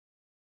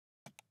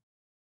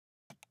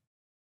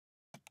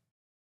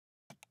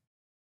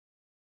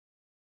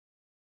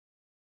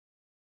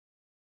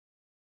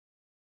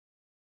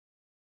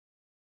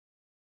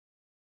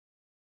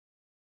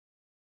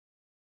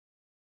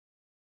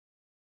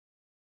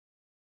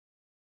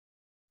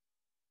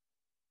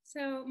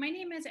So my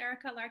name is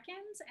Erica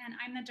Larkins, and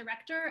I'm the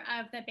director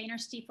of the Boehner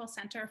Stiefel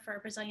Center for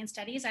Brazilian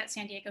Studies at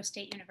San Diego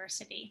State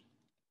University.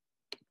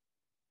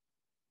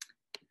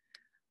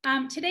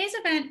 Today's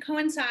event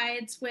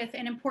coincides with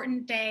an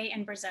important day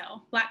in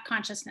Brazil, Black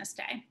Consciousness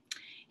Day.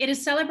 It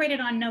is celebrated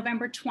on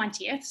November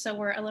 20th, so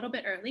we're a little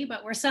bit early,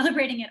 but we're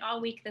celebrating it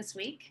all week this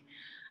week.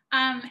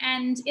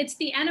 And it's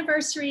the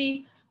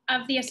anniversary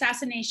of the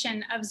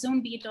assassination of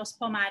Zumbi dos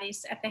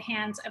Palmares at the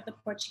hands of the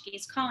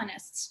Portuguese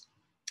colonists.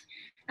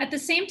 At the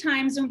same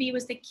time, Zumbi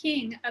was the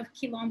king of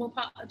Quilombo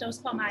dos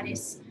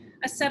Palmares,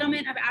 a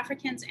settlement of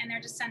Africans and their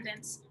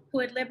descendants who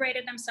had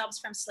liberated themselves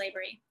from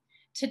slavery.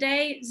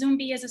 Today,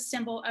 Zumbi is a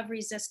symbol of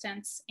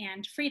resistance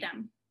and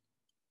freedom.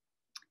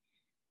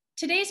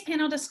 Today's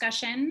panel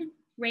discussion,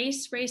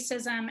 Race,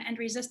 Racism, and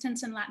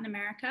Resistance in Latin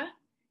America,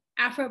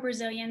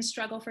 Afro-Brazilian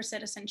Struggle for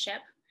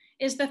Citizenship,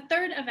 is the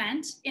third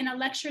event in a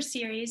lecture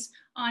series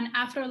on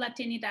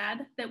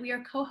Afro-Latinidad that we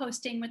are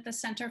co-hosting with the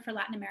Center for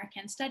Latin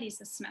American Studies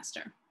this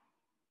semester.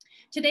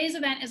 Today's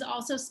event is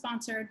also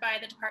sponsored by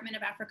the Department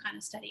of Africana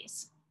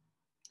Studies.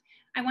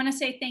 I want to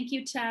say thank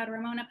you to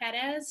Ramona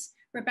Perez,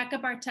 Rebecca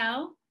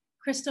Bartel,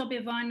 Crystal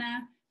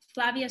Bivona,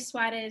 Flavia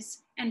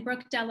Suarez, and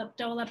Brooke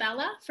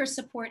Dolabella for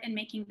support in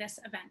making this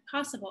event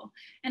possible.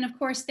 And of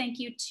course, thank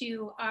you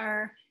to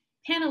our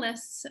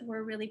panelists.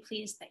 We're really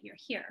pleased that you're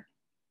here.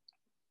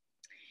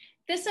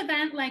 This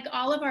event, like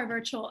all of our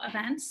virtual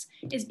events,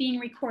 is being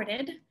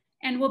recorded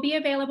and will be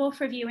available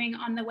for viewing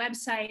on the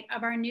website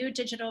of our new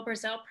Digital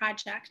Brazil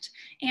project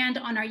and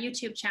on our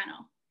YouTube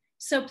channel.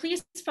 So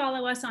please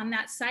follow us on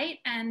that site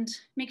and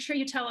make sure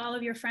you tell all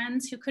of your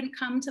friends who couldn't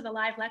come to the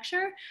live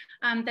lecture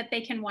that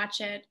they can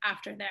watch it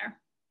after there.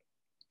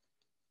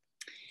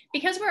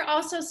 Because we're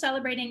also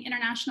celebrating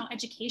International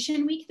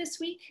Education Week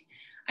this week,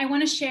 I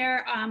want to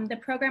share the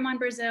Program on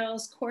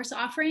Brazil's course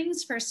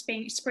offerings for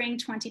spring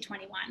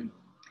 2021.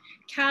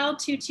 Cal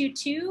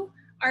 222,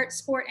 Art,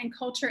 Sport, and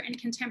Culture in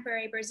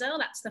Contemporary Brazil,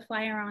 that's the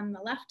flyer on the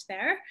left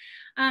there,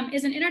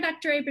 is an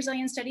introductory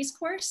Brazilian studies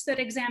course that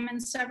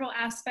examines several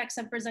aspects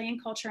of Brazilian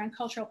culture and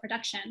cultural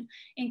production,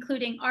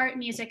 including art,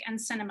 music, and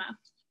cinema.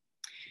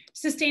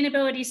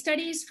 Sustainability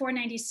Studies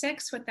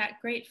 496, with that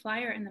great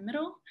flyer in the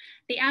middle.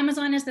 The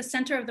Amazon is the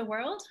center of the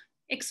world,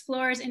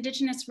 explores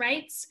indigenous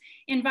rights,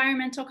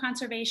 environmental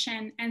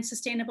conservation, and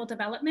sustainable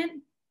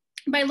development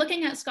by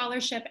looking at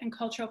scholarship and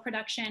cultural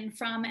production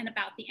from and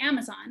about the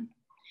Amazon.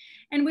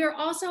 And we're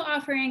also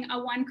offering a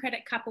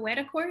 1-credit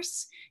capoeira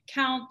course,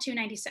 Cal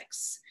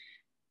 296.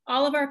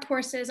 All of our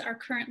courses are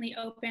currently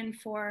open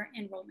for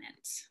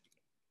enrollment.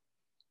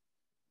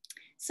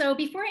 So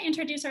before I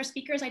introduce our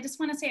speakers, I just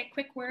want to say a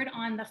quick word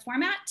on the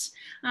format.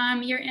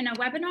 You're in a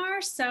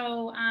webinar,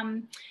 so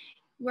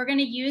we're going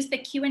to use the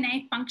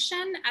Q&A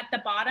function at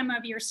the bottom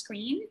of your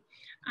screen.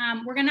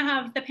 We're going to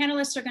have, the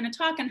panelists are going to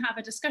talk and have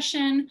a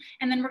discussion,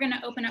 and then we're going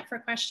to open up for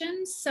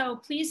questions. So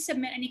please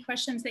submit any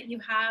questions that you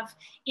have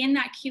in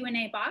that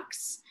Q&A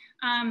box,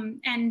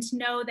 and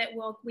know that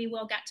we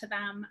will get to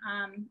them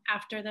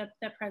after the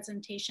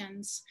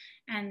presentations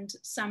and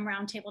some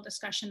roundtable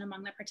discussion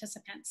among the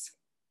participants.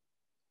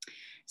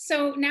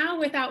 So now,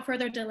 without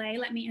further delay,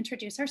 let me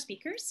introduce our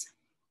speakers.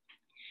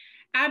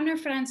 Abner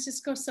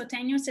Francisco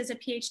Sótenos is a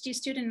PhD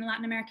student in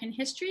Latin American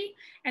history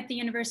at the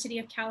University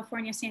of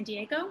California, San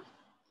Diego.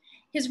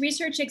 His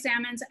research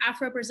examines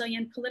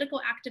Afro-Brazilian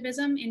political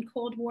activism in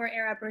Cold War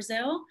era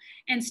Brazil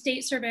and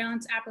state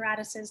surveillance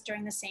apparatuses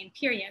during the same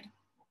period.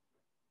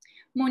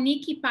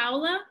 Monique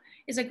Paula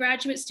is a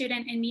graduate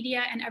student in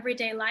media and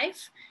everyday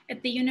life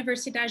at the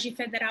Universidade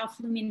Federal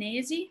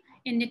Fluminense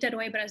in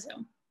Niterói,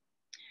 Brazil.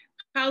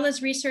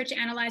 Paula's research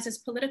analyzes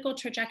political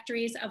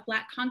trajectories of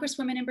Black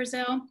congresswomen in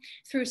Brazil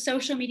through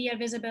social media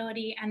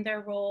visibility and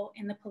their role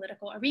in the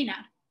political arena.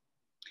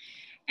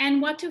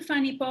 And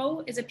Watufani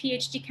Poe is a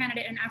PhD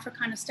candidate in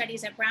Africana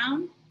Studies at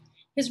Brown.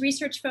 His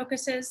research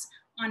focuses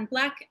on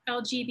Black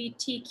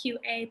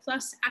LGBTQA+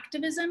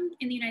 activism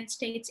in the United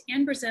States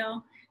and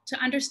Brazil to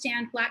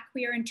understand Black,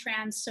 queer, and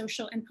trans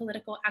social and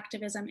political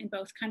activism in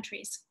both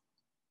countries.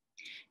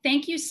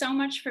 Thank you so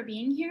much for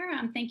being here.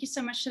 Thank you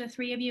so much to the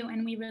three of you,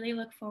 and we really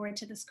look forward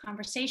to this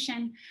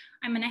conversation.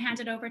 I'm going to hand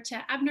it over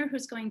to Abner,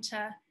 who's going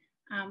to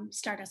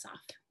start us off.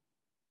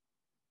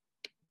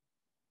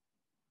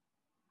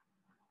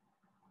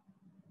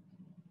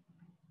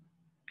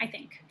 I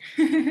think.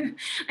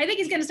 I think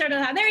he's going to start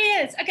us off. There he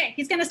is. Okay,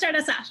 he's going to start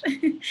us off.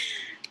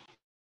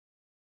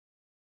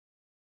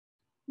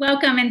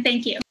 Welcome and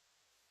thank you.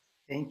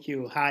 Thank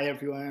you. Hi,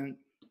 everyone.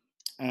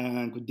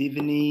 Good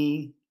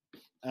evening.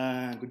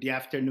 Good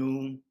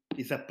afternoon.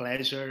 It's a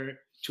pleasure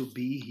to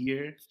be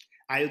here.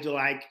 I would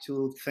like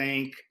to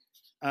thank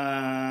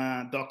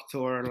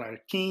Dr.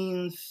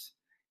 Larkins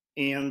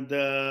and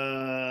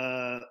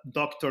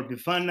Dr.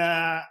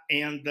 Bivana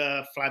and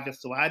Flavia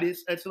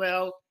Suarez as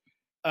well.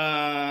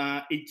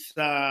 It's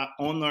an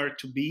honor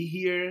to be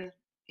here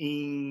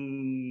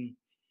in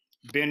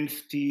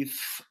Bernstein's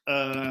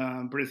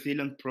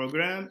Brazilian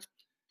program,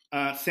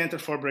 Center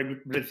for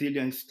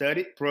Brazilian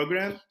Studies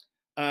program,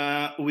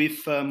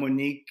 with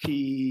Monique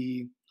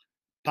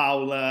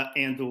Paula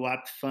and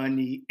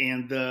Watufani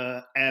and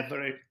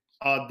every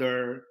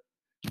other,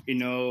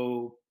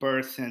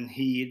 person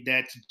here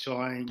that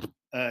joined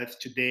us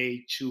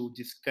today to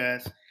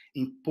discuss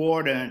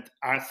important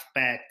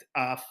aspect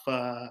of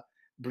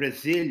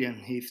Brazilian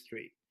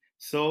history.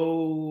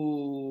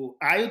 So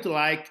I would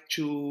like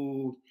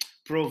to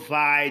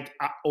provide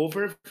an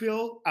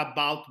overview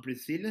about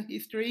Brazilian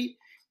history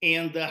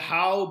and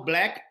how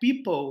Black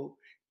people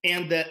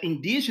and the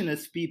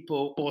indigenous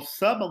people or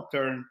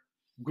subaltern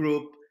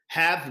group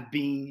have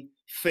been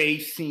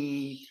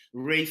facing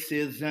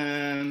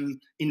racism,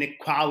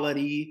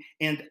 inequality,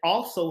 and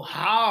also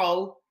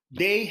how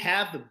they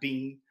have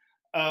been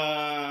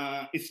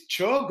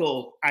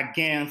struggle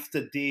against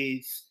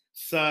this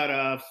sort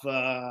of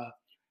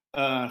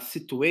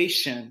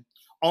situation.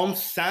 On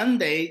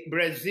Sunday,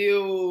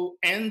 Brazil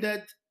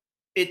ended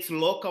its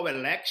local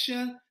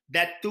election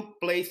that took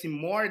place in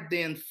more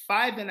than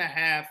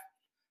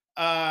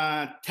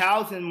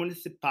 5,500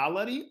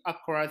 municipalities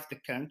across the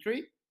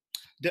country.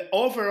 The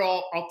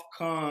overall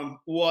outcome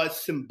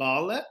was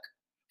symbolic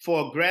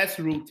for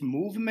grassroots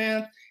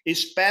movement,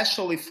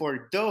 especially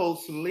for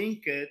those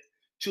linked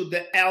to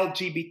the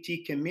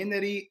LGBT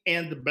community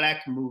and the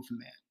Black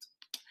movement.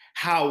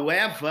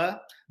 However,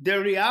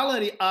 the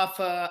reality of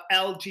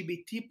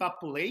LGBT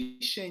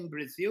population in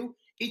Brazil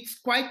is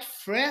quite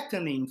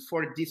threatening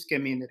for this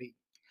community.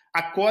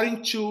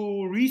 According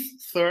to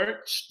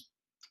research,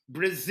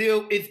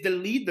 Brazil is the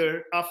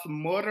leader of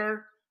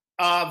murder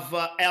of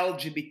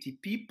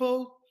LGBT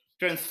people.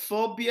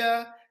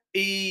 Transphobia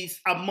is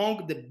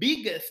among the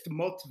biggest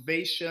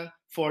motivation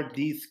for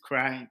these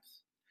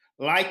crimes.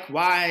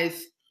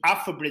 Likewise,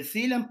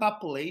 Afro-Brazilian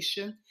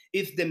population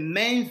is the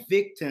main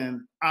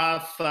victim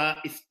of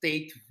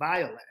state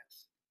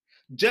violence.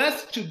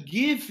 Just to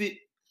give you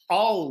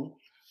all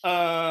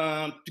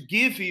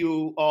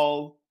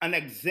an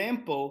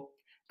example,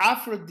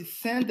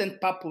 Afro-descendant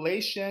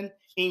population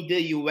in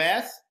the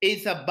US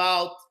is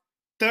about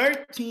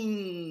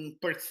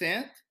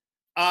 13%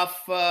 of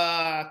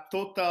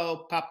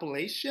total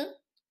population.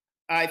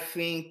 I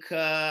think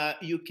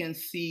you can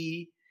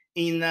see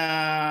in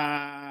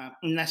a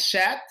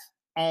chat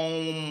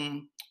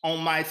on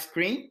my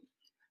screen.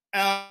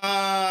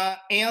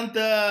 And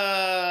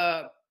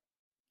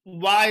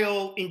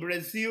while in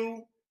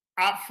Brazil,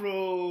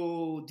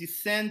 Afro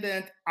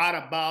descendant are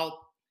about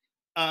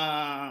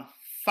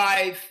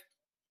 5%.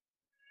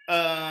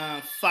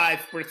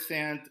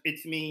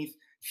 It means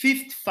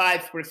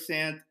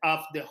 55%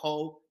 of the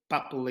whole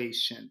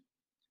population.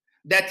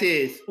 That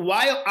is,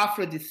 while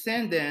Afro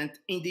descendant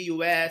in the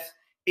US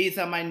is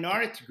a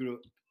minority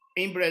group,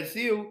 in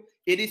Brazil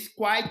it is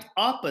quite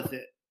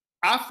opposite.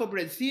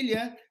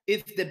 Afro-Brazilian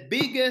is the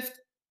biggest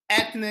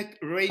ethnic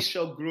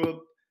racial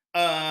group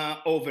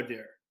over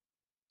there.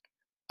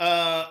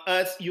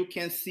 As you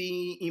can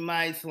see in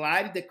my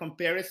slide, the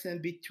comparison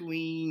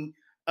between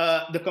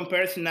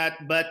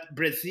but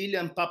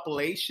Brazilian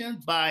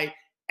population by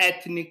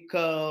ethnic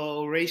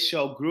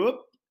racial group.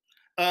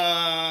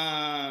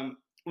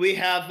 We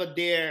have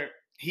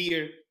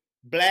here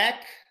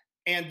Black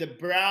and the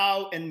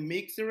brown and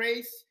mixed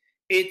race.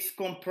 It's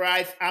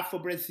comprised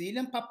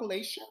Afro-Brazilian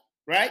population,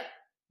 right?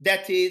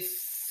 That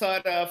is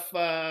sort of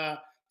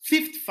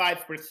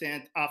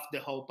 55% of the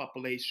whole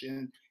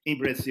population in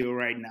Brazil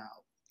right now.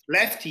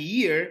 Last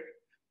year,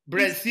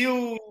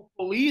 Brazil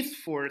police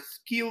force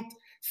killed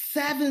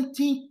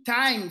 17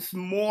 times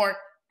more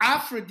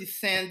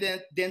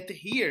Afro-descendant than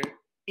here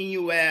in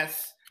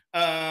US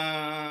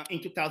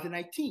in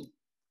 2019.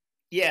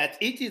 Yet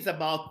it is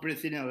about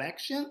Brazilian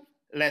election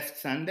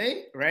last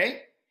Sunday,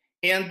 right?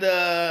 And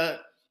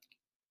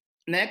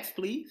next,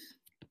 please.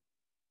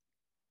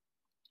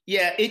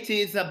 Yeah, it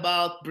is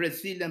about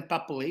Brazilian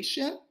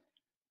population,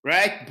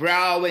 right?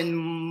 Brown and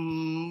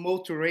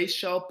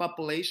multiracial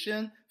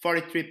population,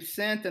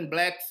 43%, and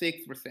Black,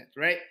 6%,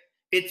 right?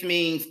 It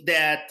means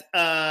that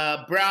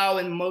brown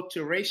and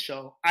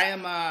multiracial, I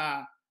am,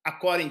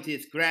 according to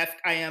this graph,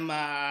 I am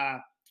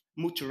a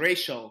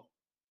multiracial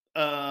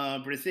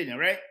Brazilian,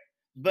 right?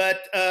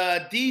 But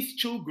these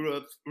two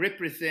groups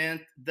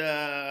represent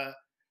the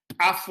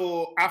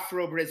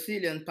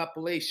Afro-Brazilian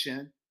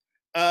population.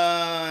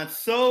 Back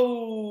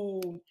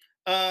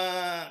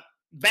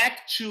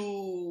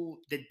to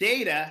the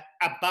data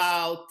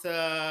about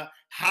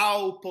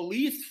how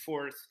police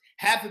force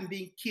haven't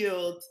been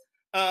killed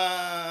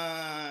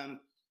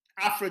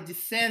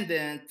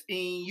Afro-descendant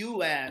in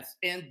US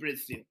and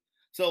Brazil.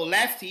 So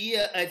last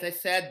year, as I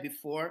said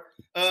before,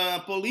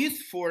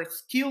 police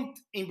force killed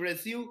in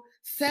Brazil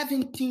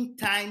 17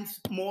 times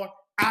more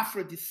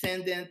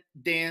Afro-descendant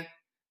than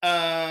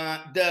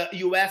the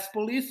US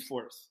police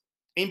force.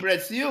 In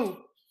Brazil,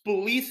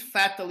 police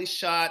fatally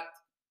shot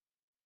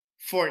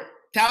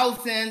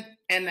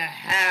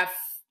 4,500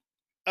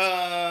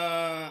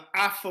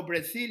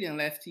 Afro-Brazilian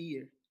last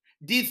year.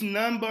 This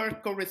number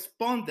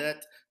corresponded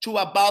to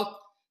about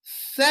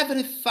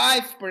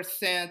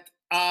 75%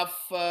 of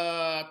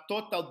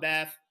total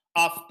death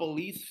of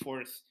police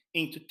force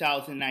in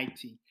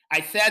 2019.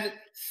 I said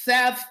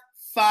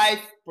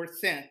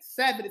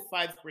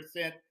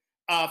 75%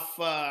 of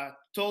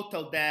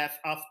total death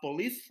of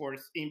police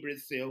force in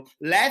Brazil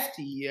last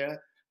year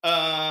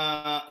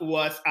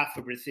was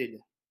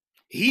Afro-Brazilian.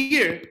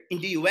 Here in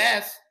the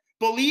US,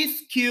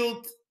 police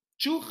killed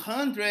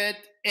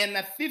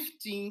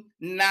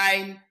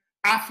 259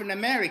 African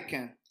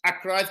Americans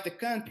across the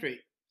country.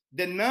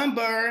 The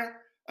number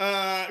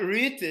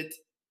reached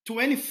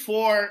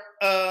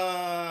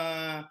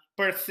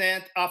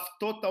 24% of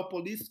total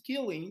police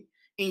killing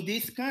in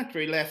this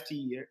country last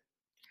year.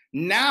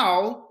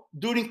 Now,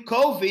 during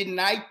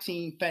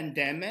COVID-19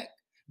 pandemic,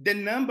 the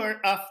number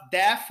of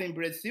deaths in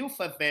Brazil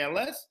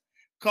favelas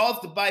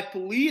caused by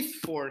police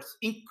force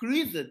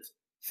increased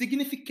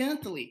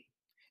significantly.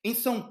 In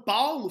São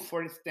Paulo,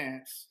 for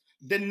instance,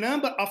 the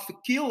number of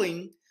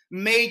killings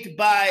made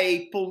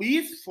by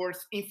police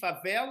force in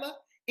favela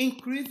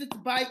increased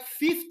by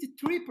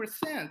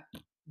 53%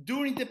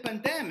 during the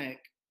pandemic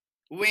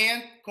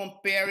when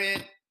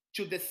compared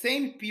to the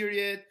same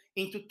period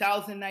in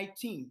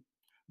 2019.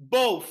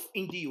 Both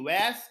in the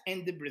US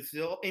and in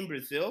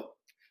Brazil,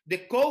 the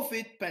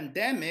COVID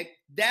pandemic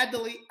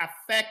deadly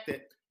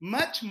affected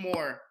much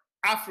more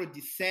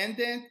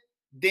Afro-descendant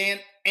than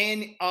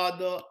any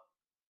other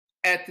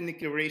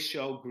ethnic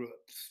racial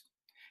groups.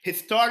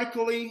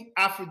 Historically,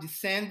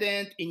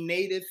 Afro-descendant and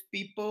Native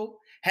people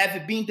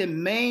have been the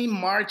main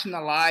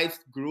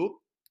marginalized group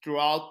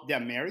throughout the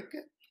America.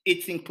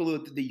 It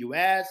includes the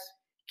US,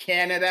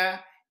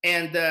 Canada,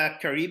 and the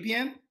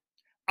Caribbean.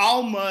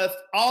 Almost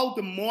all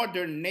the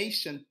modern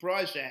nation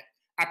projects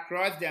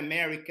across the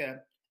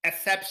America,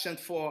 exception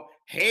for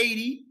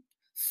Haiti,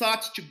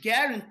 sought to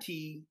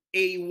guarantee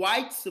a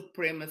white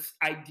supremacist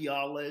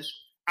ideology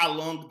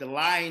along the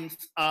lines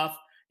of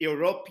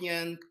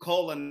European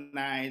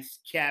colonized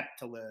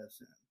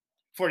capitalism.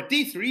 For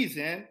this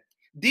reason,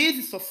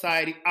 these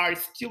societies are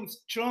still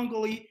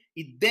strongly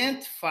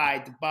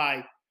identified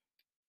by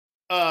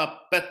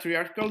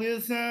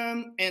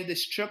patriarchalism and the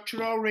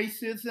structural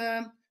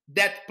racism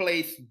that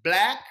place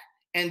Black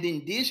and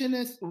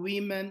Indigenous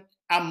women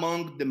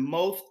among the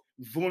most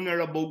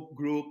vulnerable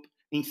group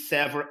in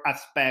several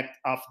aspects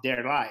of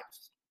their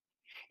lives.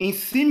 In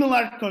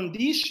similar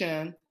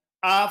condition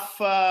of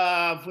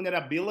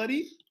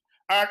vulnerability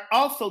are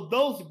also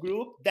those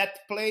groups that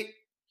play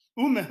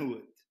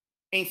womanhood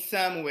in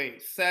some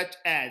ways, such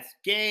as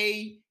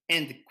gay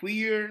and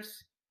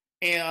queers,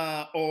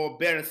 or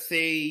better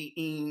say,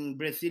 in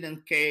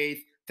Brazilian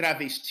case,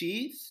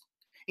 travestis.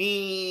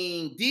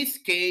 In this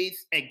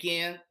case,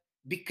 again,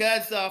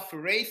 because of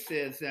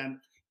racism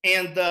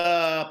and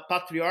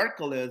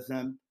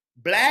patriarchalism,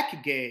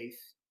 Black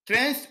gays,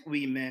 trans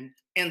women,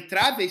 and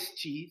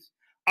travestis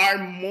are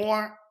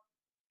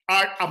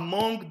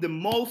among the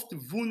most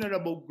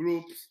vulnerable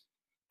groups,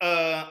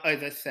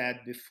 as I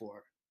said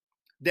before.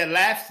 The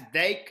last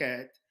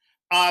decade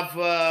of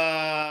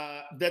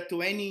the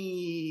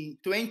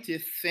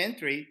 20th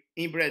century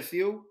in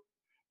Brazil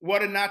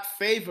were not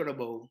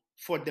favorable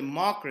for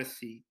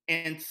democracy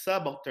and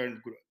subaltern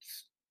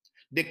groups.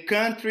 The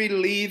country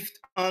lived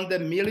under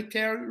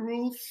military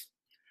rules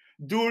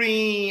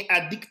during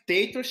a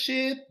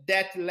dictatorship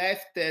that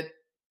lasted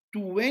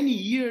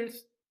 21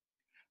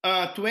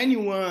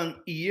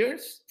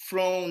 years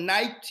from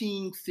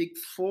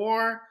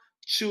 1964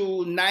 to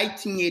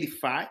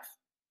 1985.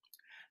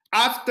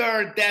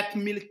 After that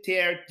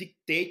military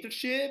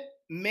dictatorship,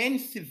 many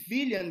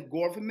civilian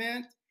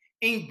governments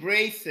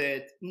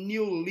embraced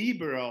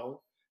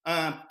neoliberal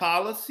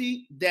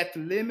policy that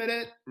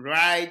limited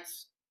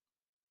rights,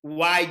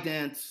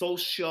 widened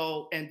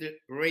social and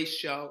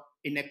racial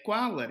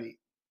inequality.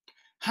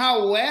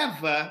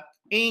 However,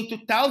 in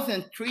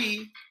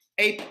 2003,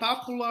 a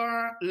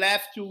popular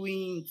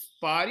left-wing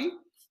party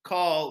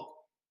called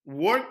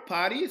Work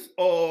Parties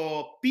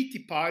or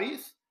PT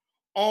parties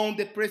on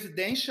the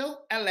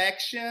presidential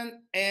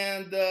election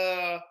and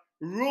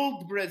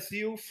ruled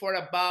Brazil for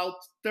about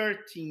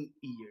 13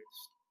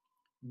 years.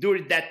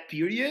 During that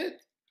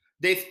period,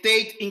 the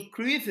state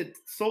increased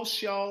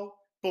social,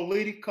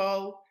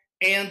 political,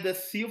 and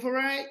civil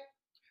rights,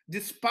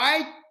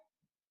 despite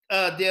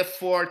the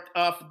effort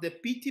of the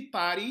PT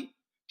party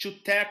to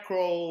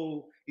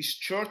tackle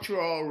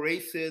structural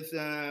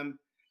racism,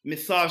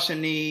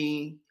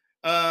 misogyny.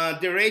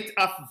 The rate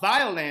of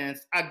violence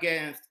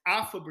against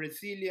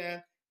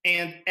Afro-Brazilian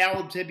and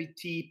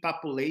LGBT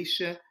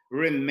population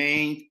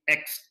remained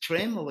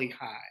extremely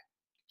high.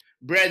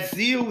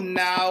 Brazil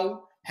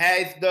now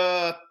has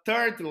the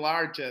third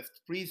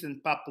largest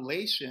prison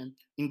population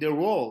in the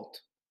world,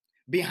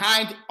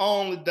 behind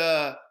only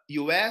the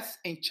US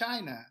and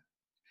China.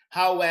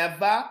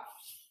 However,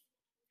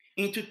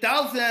 in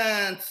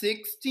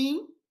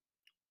 2016,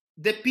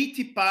 the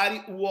PT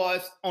party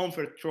was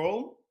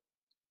overthrown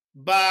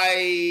by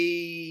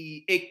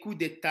a coup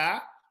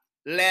d'etat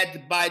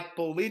led by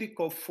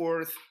political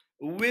force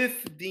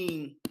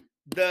within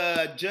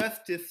the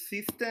justice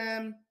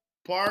system,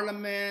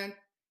 parliament,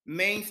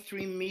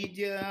 mainstream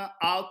media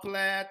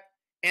outlet,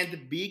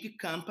 and big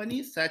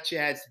companies such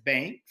as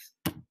banks.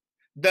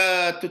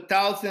 The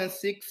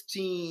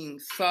 2016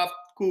 soft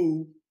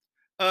who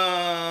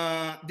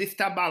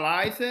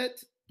destabilized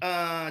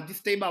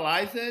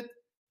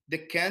the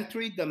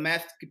country,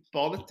 domestic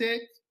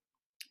politics.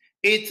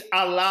 It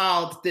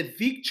allowed the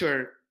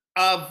victory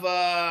of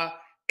a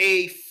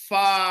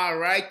far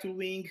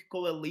right-wing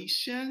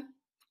coalition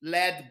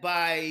led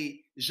by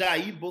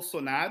Jair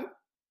Bolsonaro.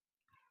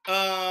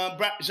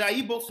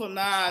 Jair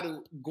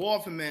Bolsonaro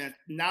government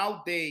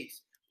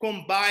nowadays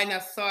combine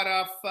a sort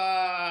of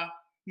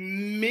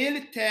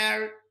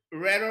military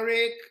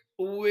rhetoric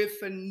with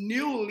a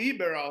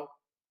neoliberal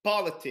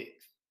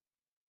politics.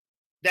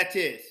 That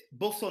is,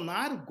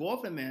 Bolsonaro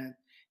government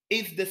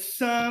is the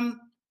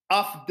sum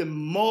of the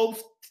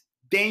most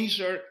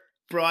dangerous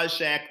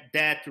project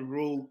that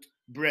ruled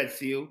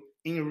Brazil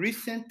in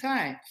recent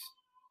times.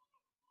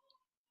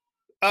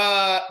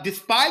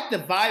 Despite the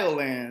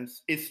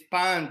violence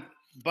spawned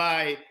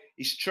by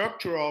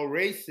structural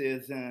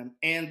racism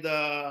and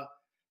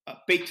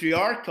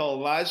patriarchal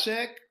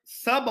logic,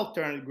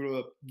 subaltern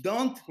groups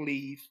don't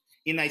live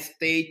in a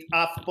state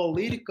of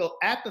political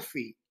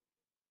apathy.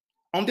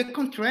 On the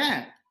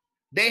contrary,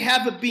 they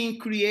have been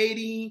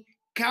creating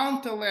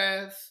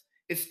countless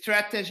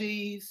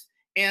strategies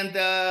and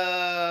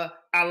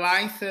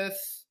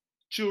alliances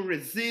to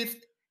resist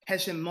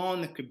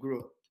hegemonic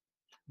groups.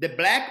 The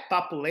Black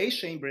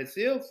population in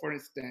Brazil, for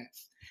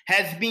instance,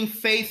 has been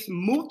faced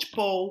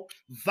multiple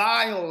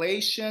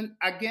violations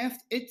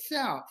against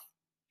itself.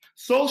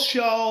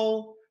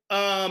 Social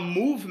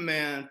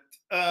movement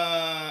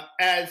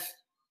as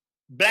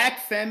Black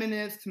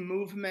feminist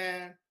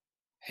movement,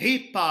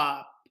 hip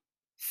hop,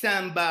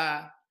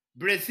 samba,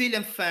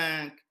 Brazilian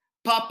funk,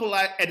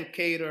 popular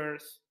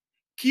educators,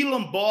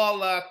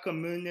 quilombola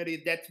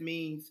community, that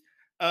means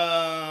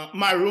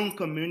maroon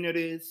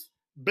communities,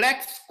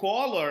 Black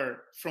scholars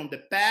from the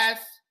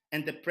past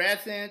and the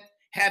present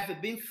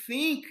have been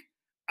thinking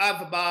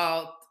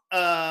about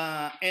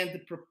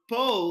and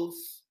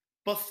propose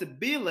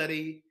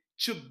possibility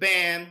to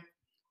ban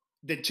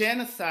the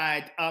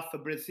genocide of a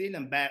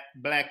Brazilian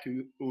Black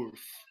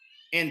youth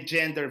and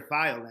gender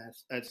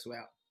violence as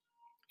well.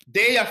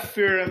 They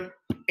affirm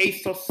a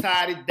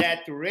society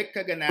that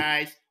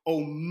recognizes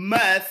or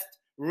must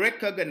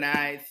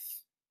recognize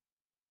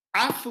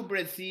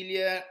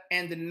Afro-Brazilian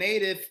and the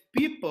native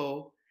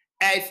people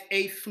as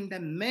a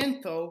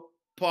fundamental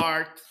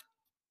part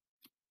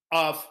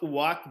of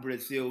what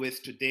Brazil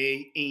is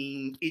today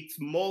in its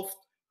most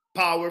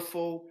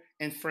powerful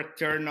and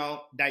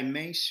fraternal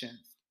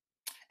dimensions.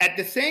 At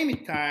the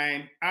same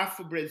time,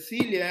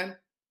 Afro-Brazilian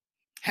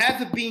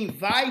has been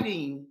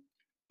inviting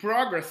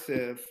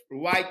progressive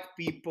white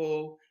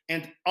people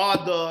and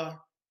other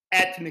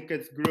ethnic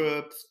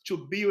groups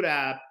to build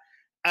up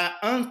an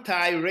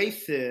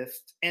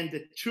anti-racist and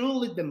a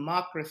truly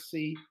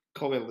democracy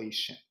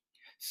coalition.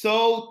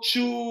 So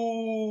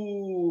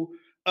to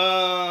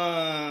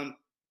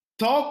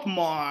talk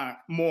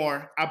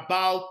more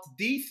about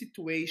this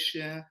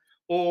situation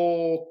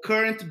or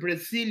current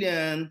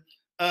Brazilian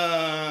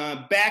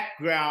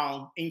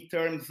background in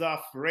terms of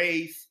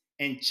race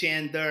and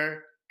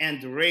gender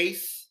and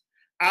race,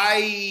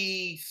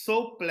 I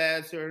so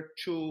pleasure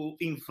to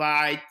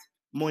invite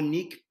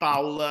Monique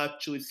Paula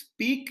to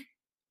speak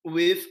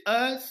with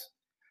us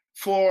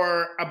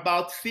for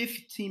about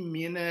 15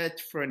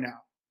 minutes from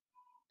now.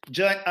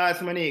 Join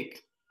us,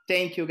 Monique.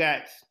 Thank you,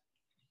 guys.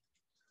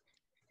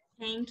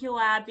 Thank you,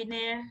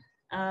 Abner.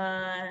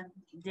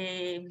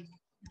 The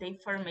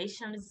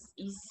information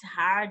is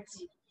hard.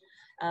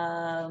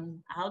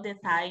 All the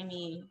time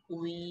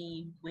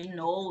we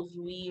know,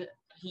 we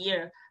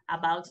hear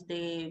about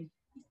the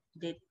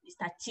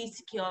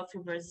statistic of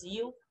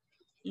Brazil.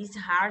 Is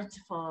hard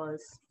for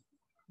us,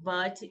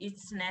 but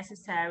it's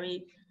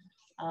necessary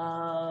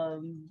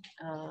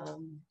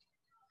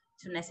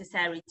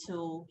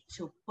to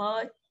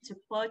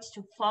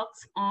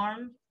focus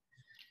on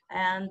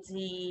and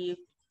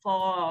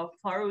for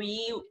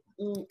real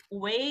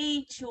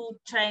way to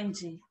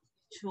change,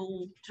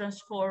 to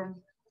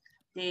transform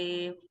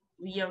the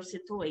real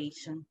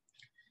situation.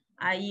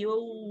 I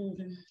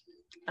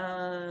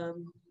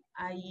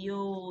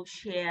will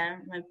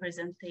share my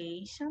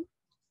presentation.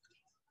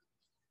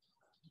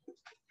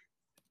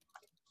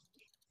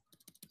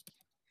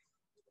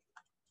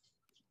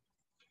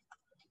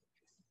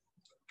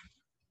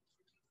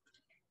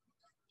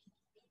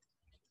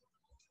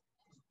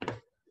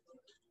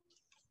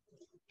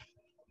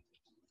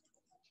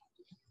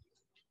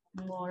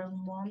 More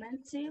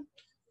moment.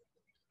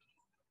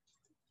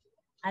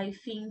 I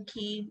think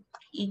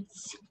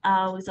it's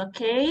always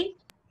okay.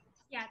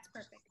 Yeah, it's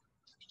perfect.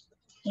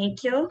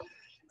 Thank you.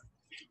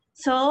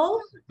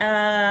 So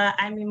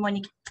I'm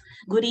Monique.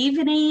 Good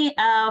evening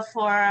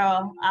for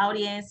our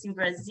audience in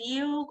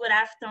Brazil. Good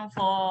afternoon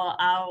for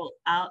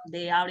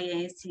the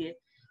audience in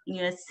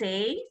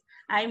USA.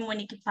 I'm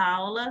Monique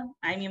Paula.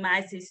 I'm a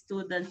master's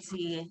student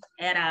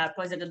at a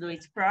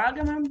postgraduate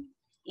program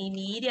in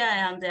media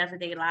and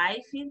everyday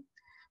life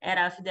at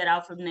a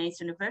Federal Fluminense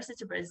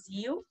University,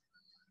 Brazil.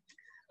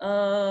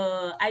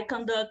 I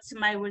conduct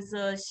my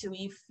research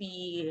with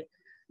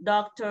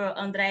Dr.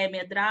 Andrea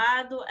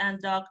Medrado, and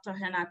Dr.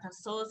 Renata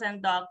Souza,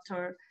 and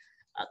Dr.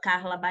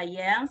 Carla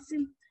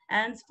Baiense.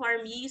 And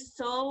for me,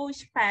 so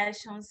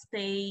special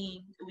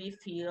stay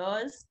with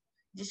us.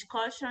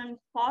 Discussion,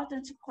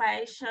 important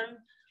question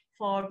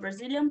for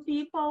Brazilian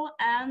people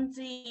and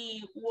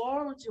the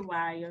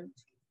worldwide.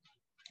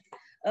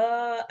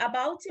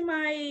 About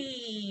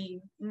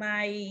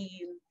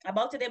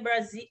about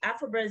the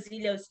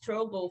Afro-Brazilian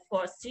struggle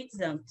for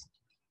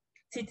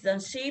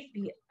citizenship,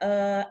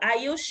 I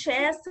will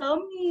share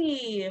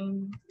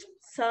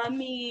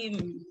some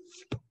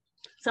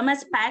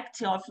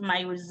aspects of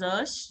my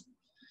research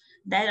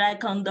that I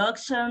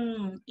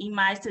conducted in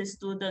master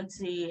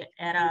students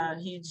at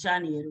Rio de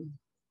Janeiro.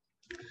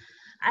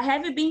 I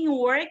have been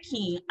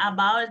working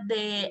about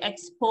the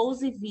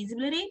exposed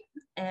visibility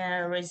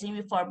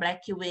regime for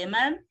Black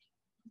women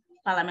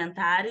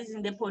parliamentaries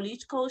in the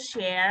political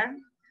share,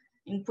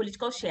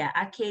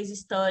 a case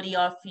study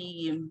of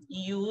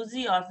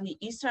use of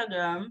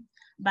Instagram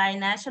by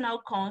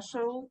National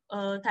Council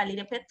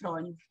Thalíria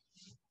Petroni.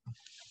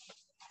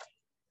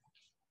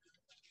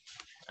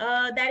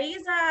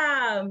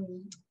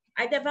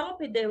 I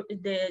developed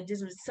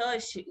this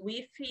research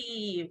with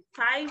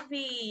 5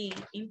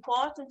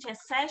 important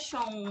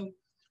session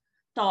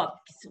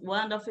topics.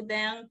 One of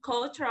them,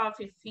 Culture of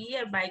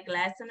Fear by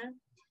Glessner,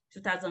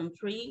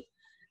 2003,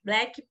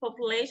 Black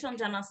Population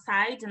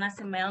Genocide,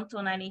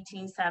 Nascimento,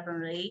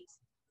 1978,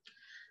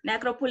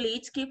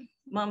 Necropolitic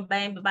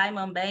by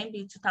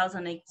Mambembe,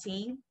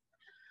 2018,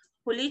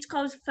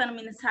 Political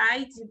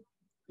Feminicide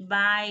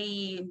by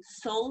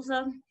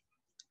Souza,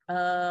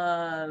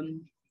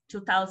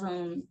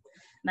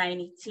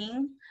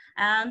 2019,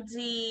 and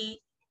the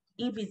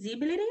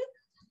Invisibility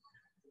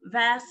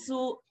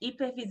versus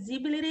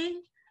Hypervisibility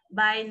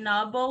by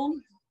Noble,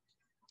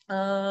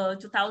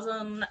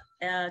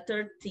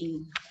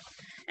 2013.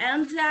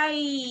 And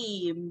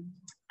I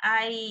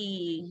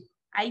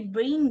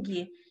bring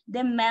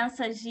the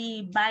message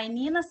by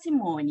Nina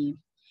Simone.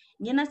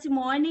 Nina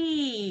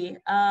Simone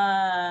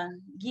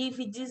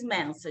give this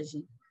message.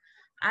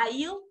 I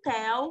will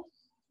tell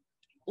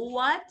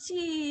what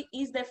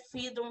is the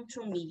freedom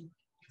to me.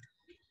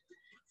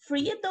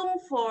 Freedom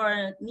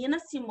for Nina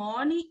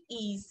Simone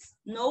is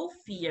no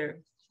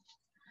fear.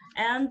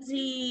 And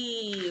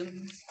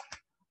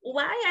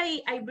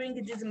why I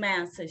bring this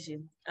message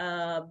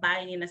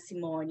by Nina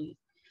Simone?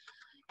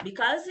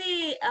 Because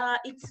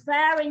it's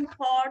very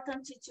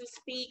important to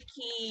speak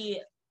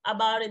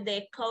about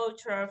the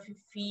culture of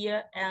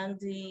fear and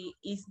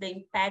its the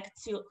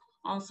impact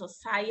on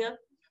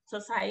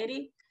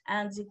society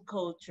and the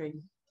culture.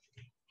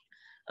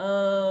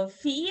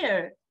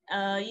 Fear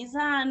is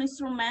an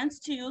instrument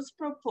to use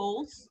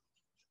purpose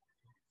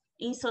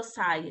in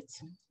society.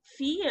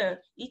 Fear,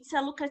 it's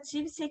a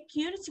lucrative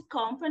security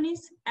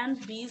companies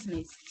and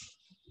business.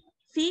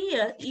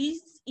 Fear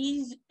is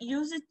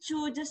used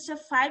to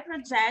justify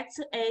projects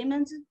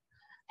aimed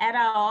at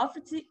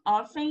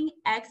offering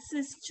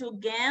access to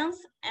guns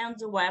and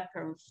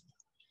weapons.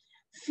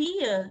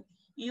 Fear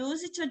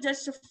used to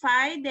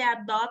justify the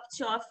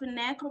adoption of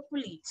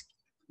necropolitics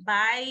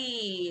by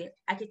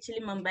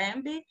Akitili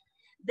Mambembe,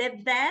 the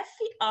death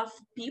of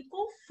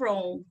people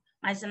from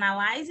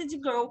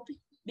marginalized group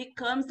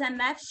becomes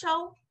an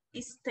actual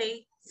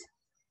state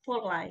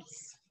policy.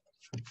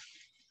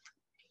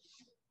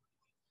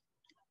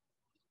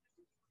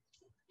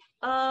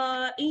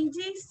 In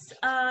this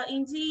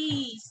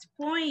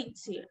point,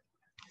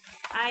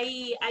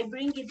 I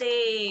bring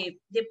the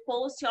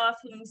post of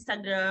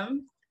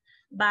Instagram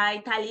by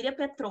Thalíria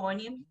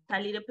Petroni.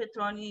 Thalíria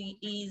Petroni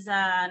is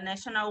a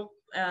national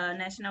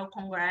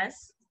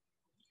congress,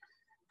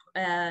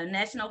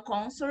 national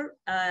council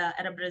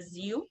at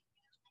Brazil.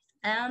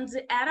 And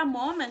at a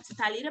moment,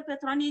 Thalíria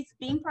Petroni is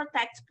being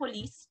protected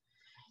police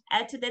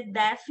at the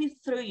death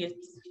threat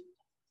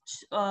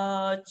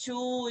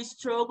to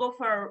struggle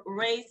for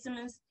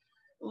racism,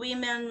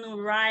 women's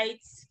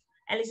rights,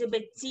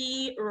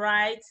 LGBT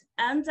rights,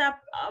 and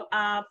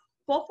a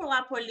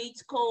popular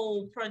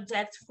political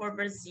project for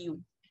Brazil.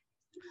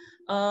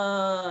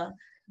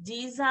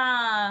 These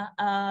are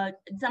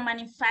the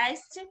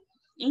manifest,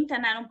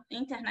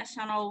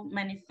 international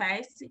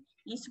manifest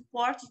in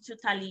support to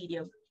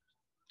Thalíria.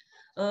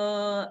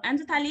 And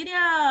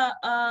Thalíria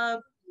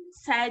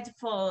said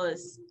for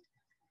us,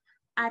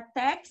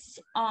 attacks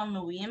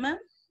on women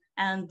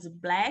and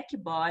Black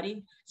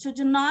body should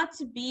not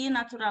be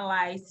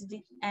naturalized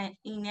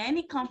in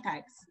any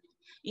context,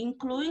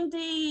 including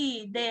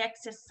the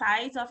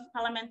exercise of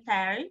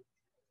parliamentary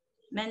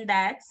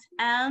mandates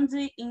and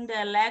in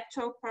the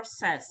electoral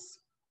process.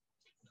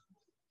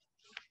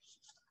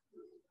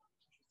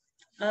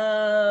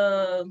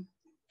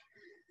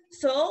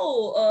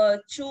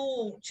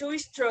 To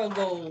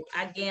struggle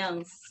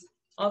against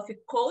of a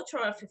culture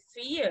of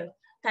fear,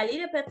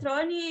 Thalíria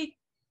Petroni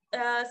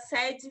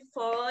said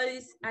for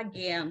us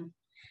again,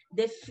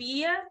 the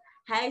fear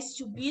has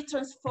to be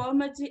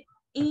transformed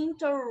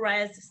into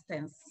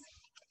resistance.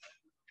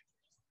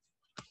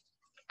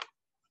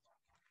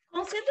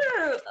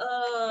 Consider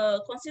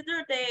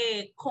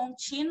the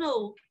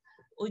continual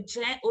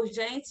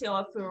urgency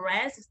of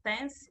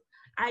resistance.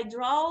 I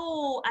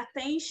draw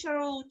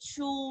attention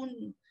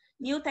to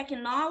new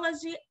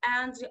technology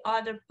and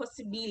other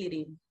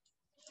possibility.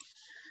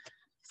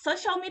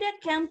 Social media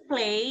can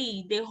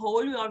play the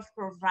role of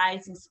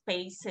providing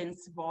space and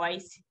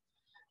voice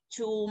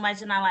to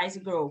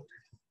marginalized groups.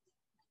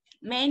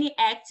 Many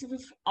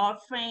activists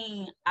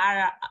often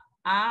are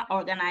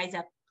organized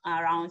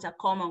around a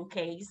common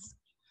case,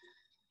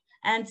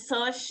 and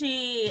such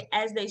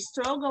as the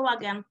struggle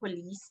against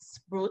police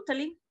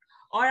brutally,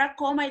 or a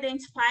common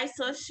identified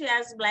such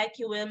as Black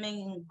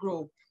women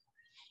group.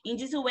 In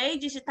this way,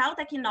 digital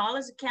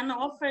technology can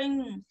offer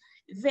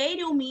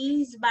various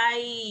means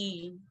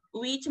by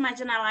which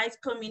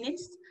marginalized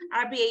communities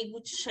are be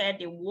able to share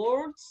the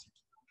words,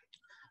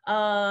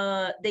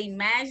 the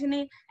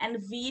imagery and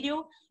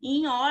video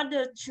in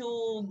order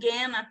to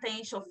gain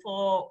attention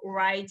for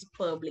wide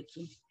public.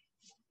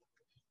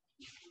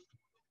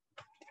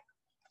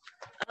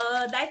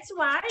 That's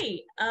why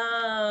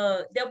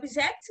the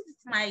objective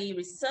of my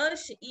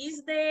research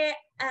is the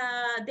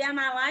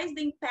analyze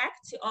the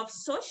impact of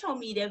social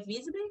media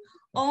visibly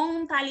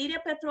on Taliria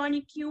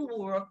Petronic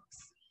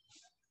works.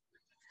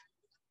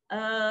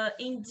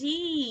 In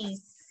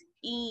this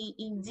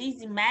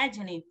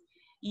imagery,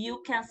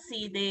 you can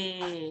see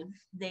the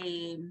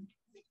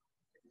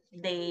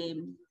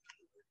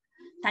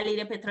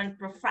Taliria Petroni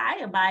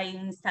profile by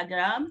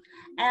Instagram,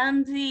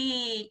 and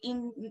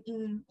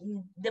in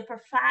the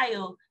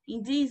profile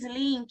in this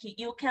link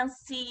you can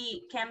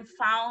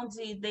find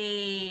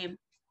the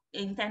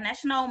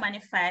international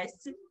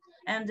manifest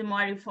and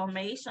more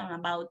information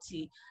about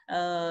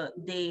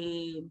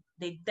the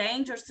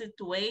dangerous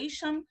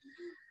situation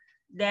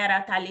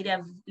that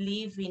Taliria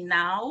live in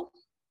now,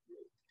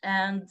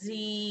 and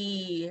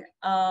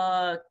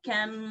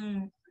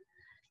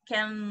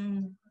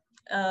can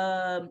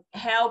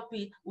help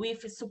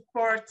with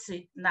support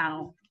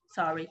now.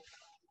 Sorry.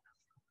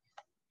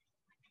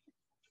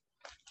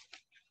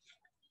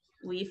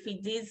 With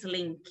this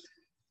link.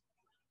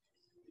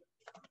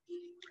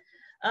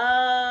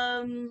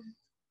 And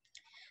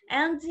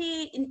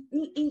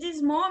in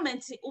this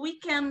moment, we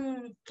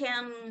can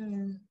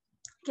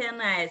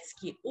ask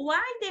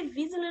why the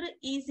visitor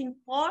is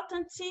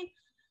important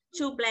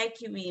to Black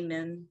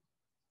women.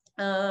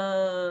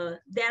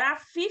 There are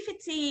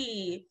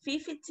 50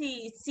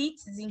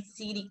 seats in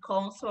City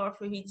Council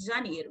of Rio de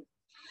Janeiro.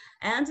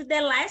 And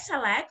the last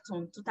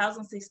election,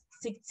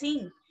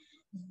 2016,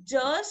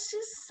 just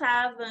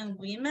 7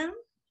 women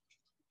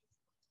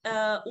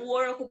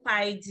were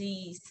occupied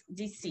this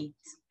seat.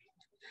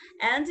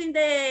 And in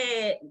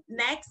the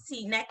next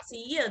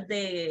year,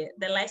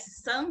 the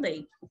last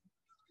Sunday,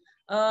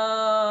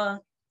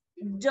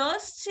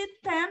 just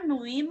 10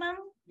 women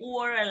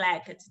were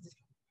elected.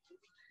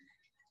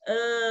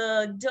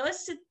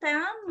 Just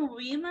 10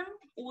 women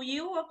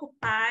will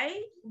occupy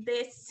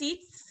the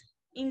seats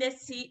in the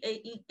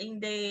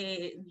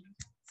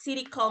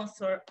City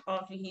Council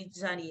of Rio de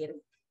Janeiro.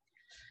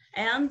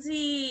 And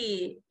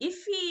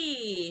if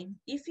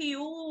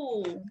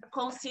you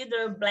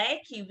consider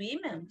Black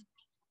women,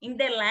 in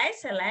the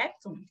last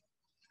election,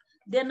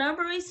 the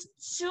number is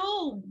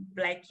 2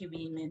 Black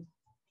women.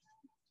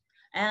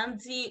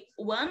 And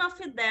one of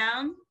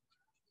them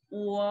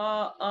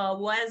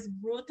was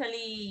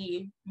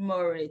brutally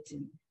murdered.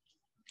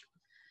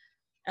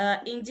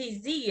 In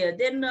this year,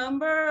 the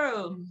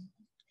number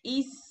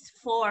is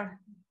 4.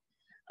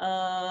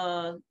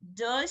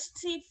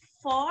 Just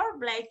 4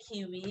 Black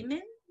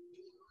women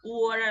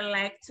were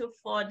elected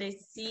for the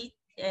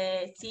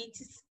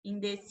seats in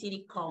the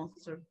City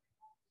Council.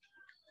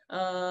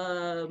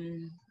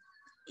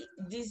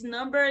 This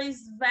number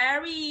is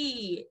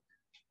very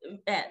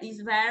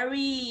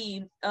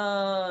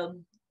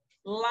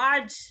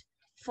large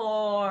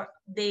for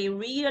the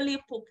really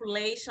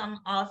population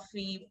of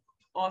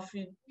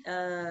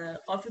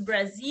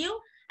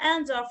Brazil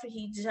and of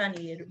Rio de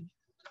Janeiro.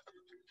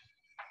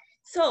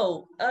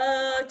 So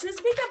to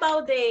speak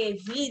about the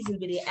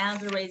visibility and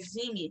the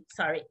regime,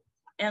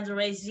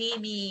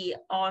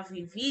 of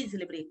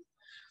visibility,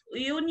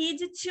 you need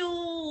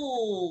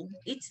to,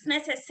 it's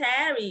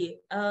necessary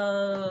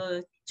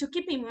to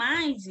keep in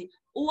mind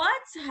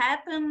what's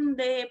happened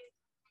the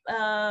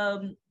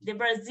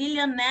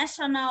Brazilian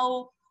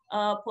national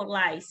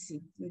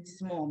policy in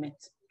this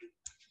moment.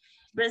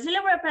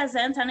 Brazil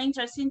represents an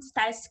interesting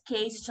test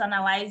case to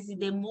analyze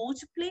the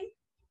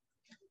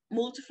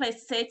multiple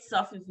sets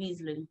of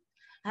visibility.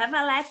 Have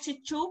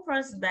elected 2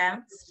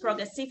 presidents,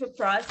 progressive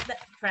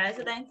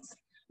presidents,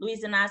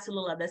 Luiz Inácio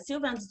Lula da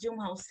Silva and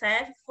Dilma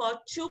Rousseff,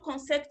 for 2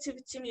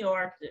 consecutive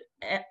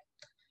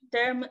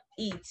term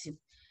each.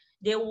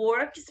 The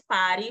Works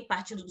Party,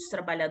 Partido dos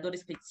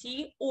Trabalhadores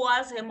PT,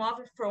 was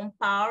removed from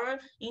power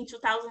in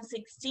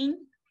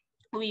 2016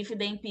 with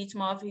the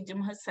impeachment of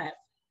Dilma Rousseff.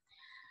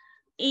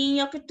 In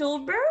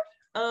October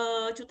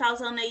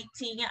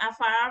 2018, a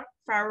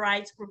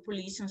far-right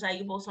population,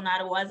 Jair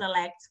Bolsonaro, was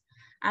elected,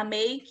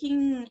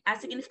 making a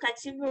significant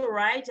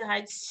right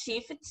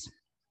shift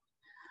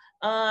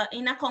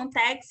in a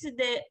context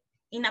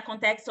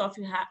of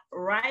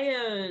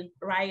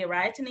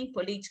right-writing,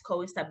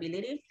 political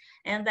stability,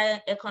 and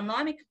the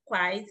economic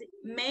crisis,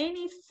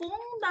 many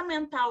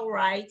fundamental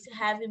rights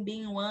have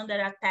been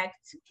under attack,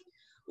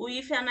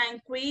 with an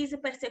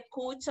increased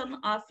persecution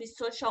of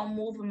social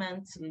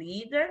movement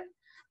leaders,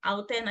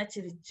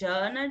 alternative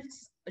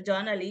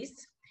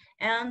journalists,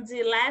 and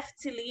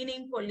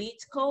left-leaning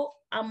political,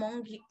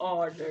 among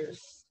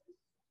others.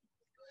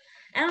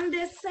 And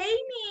the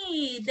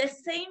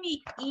same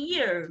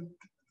year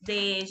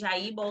the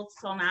Jair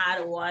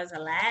Bolsonaro was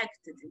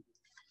elected,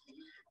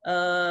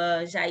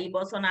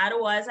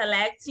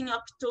 in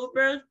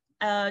October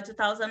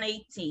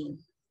 2018.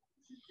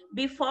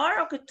 Before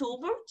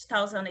October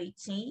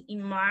 2018,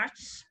 in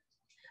March,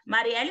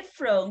 Marielle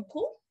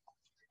Franco,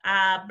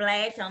 a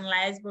Black and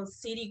lesbian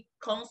city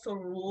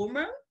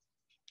councilwoman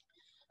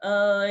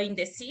in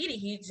the city,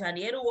 Rio de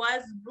Janeiro,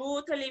 was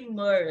brutally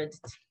murdered,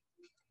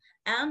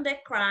 and the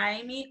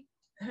crime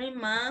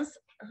remains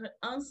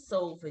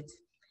unsolved.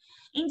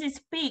 In this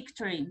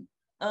picture,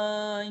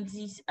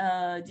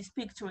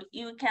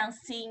 you can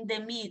see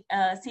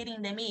sitting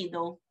in the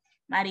middle,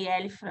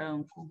 Marielle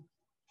Franco,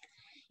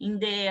 in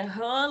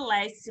her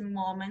last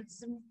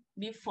moments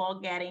before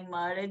getting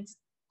murdered,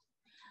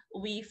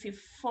 with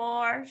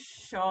 4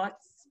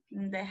 shots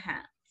in the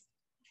hand.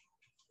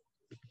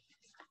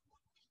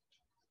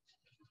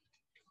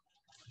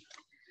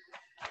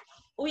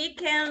 You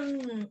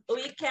can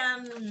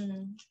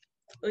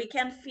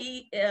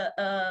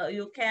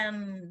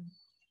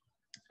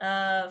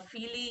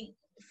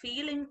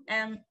feeling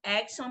and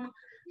action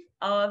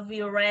of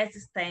your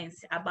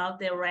resistance, about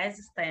the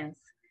resistance,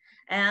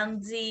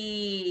 and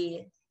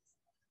the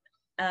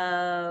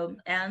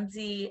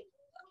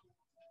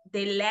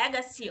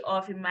legacy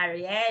of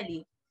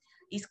Marielle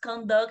is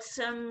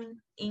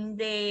conduction in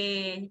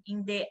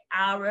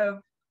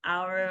our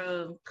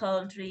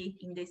country,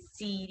 in the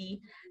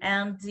city,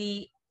 and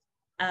in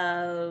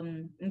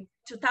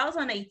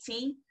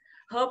 2018,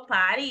 her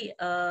party,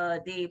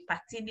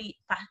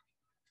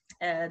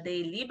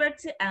 the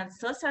Liberty and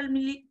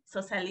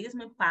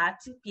Socialism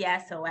Party,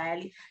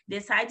 PSOL,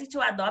 decided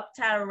to adopt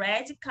a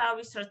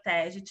radical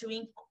strategy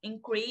to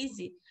increase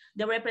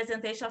the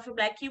representation of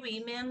Black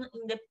women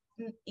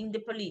in the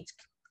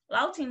politics.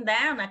 Launching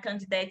then a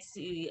candidate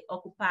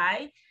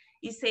Occupy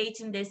is set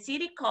in the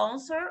city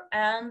council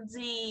and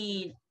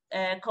the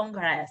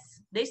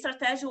Congress. The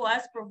strategy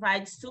was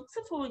provide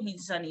successful in Rio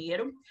de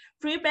Janeiro.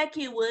 3 Black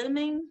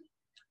women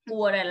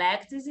were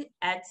elected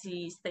at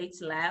the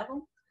state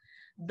level.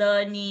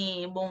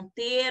 Dani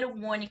Monteiro,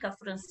 Mônica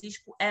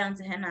Francisco, and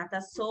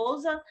Renata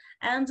Souza,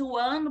 and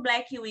 1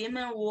 Black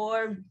women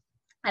were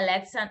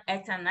elected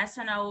at a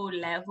national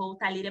level,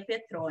 Talíria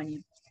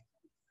Petroni.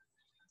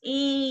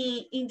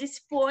 In this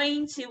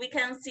point, we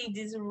can see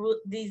this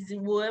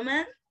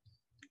woman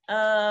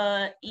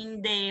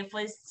in the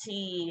first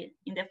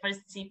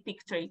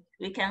picture.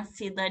 We can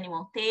see Dani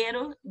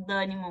Monteiro,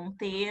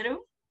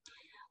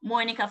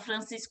 Mônica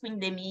Francisco in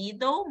the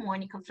middle,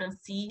 Mônica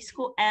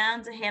Francisco,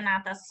 and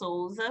Renata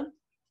Souza.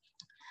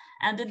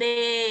 And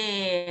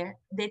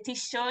the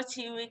t-shirt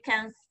we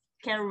can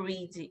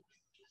read,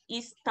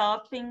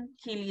 "Stopping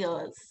Killing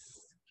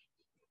Us."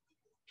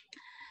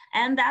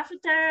 And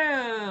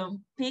after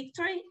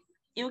picture,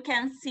 you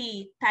can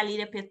see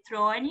Talíria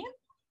Petroni,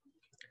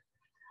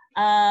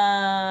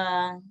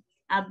 a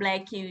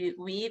Black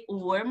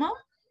woman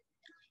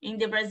in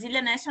the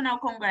Brazilian National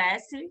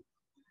Congress,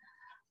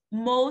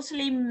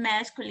 mostly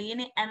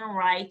masculine and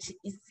right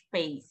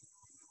space.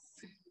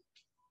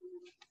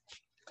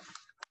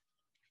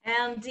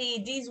 And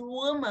this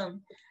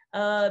woman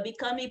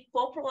became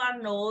popular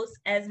known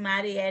as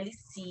Marielle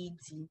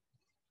Cid.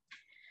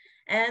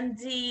 And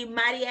the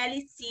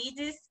Marielle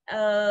Cid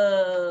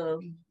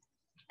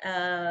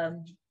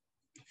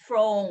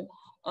from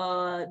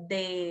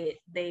the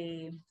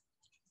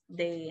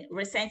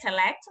recent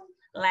election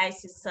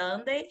last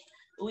Sunday,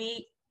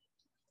 we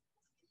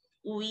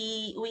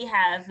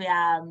have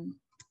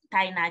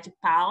Tainá de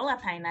Paula,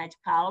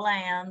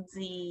 and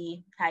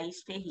the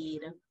Thais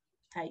Ferreira.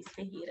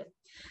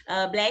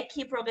 Black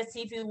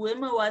progressive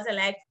woman was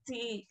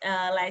elected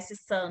last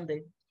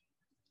Sunday.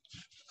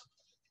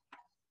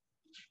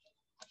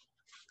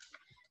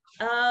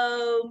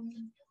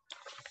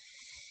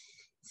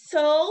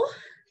 So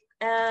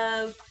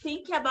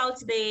think about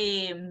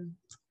the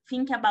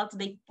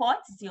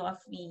hypothesis of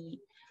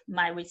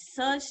my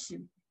research.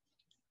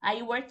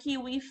 I work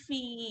with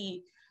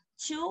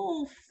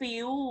 2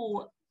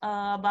 fields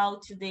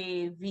about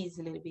the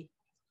visibility.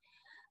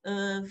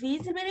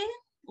 Visibility,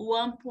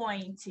 1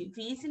 point,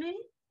 visibility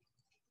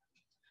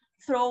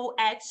through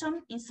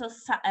action in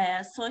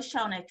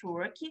social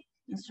network,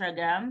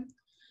 Instagram,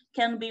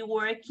 can be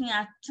working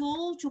a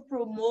tool to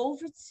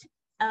promote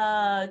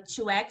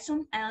to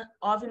action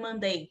of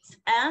mandates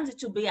and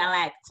to be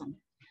elected.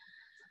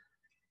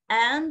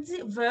 And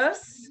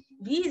verse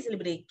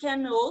visibility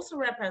can also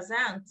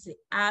represent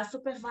a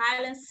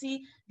surveillance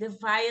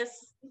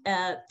device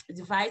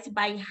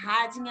by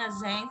hiding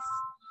agents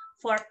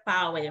for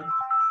power.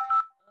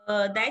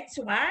 That's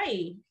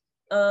why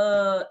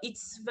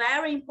it's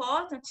very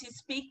important to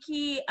speak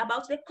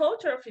about the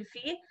culture of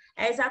FIFI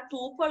as a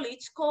tool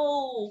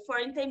political for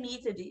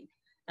intermediate,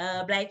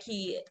 Black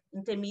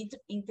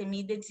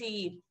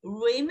intermediate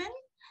women,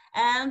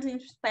 and in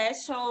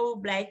special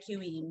Black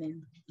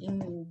women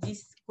in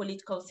this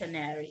political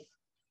scenario.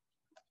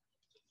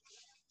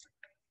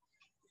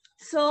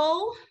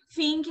 So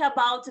think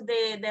about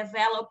the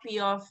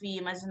development of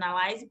the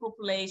marginalized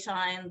population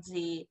and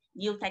the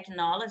new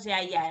technology.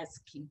 I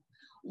ask,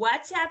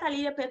 what's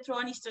Atalia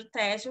Petroni's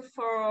strategy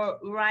for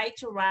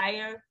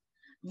right-to-wire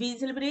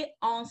visibility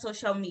on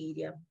social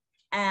media?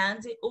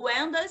 And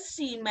when does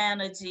she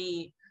manage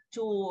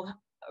to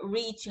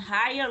reach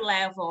higher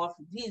level of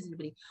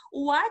visibility?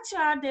 What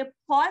are the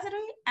positive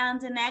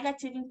and the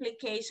negative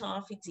implications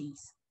of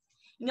this?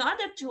 In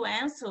order to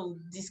answer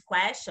this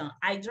question,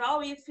 I draw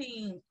with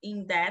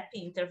in-depth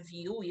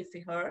interview with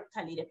her,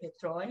 Thalia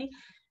Petroni,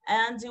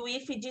 and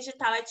with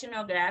digital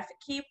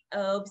ethnographic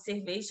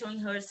observation in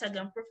her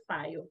Instagram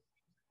profile.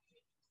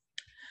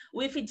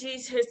 With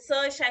this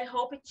research, I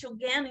hope to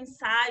gain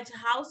insight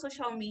how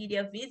social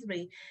media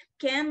visibility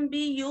can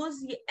be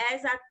used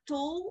as a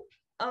tool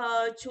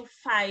to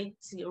fight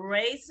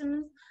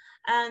racism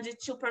and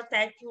to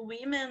protect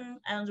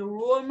women and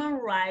women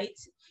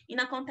rights in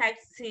the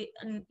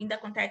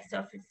context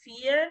of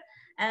fear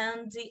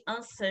and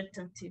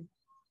uncertainty.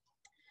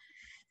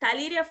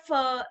 Thalia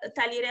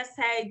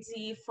said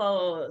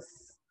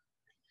first,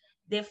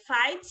 the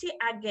fight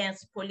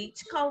against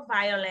political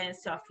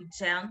violence of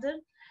gender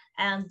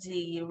and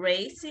the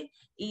race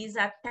is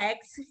a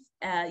tax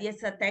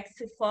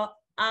for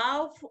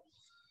all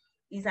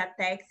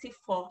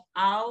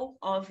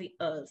of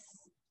us.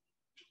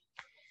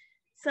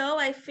 So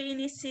I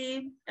finish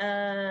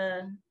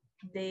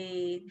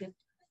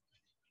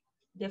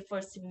the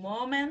first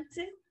moment.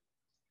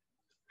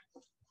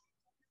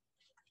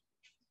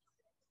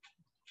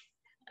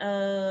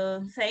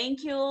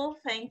 Thank you,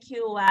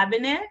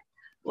 Abner.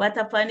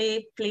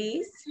 Watufani,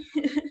 please.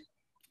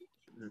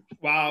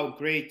 Wow,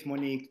 great,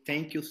 Monique.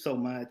 Thank you so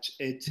much.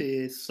 It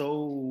is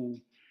so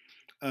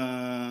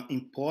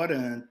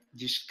important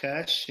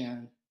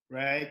discussion,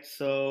 right?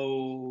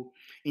 So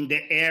in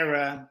the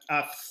era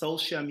of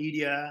social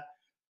media,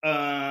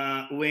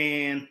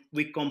 when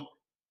we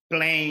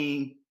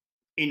complain,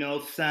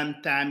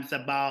 sometimes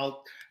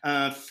about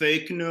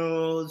fake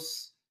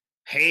news,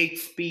 hate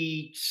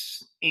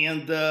speech,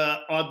 and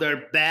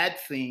other bad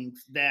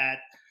things that,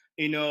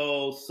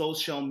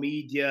 social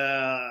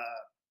media,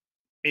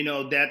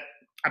 that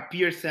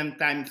appear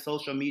sometimes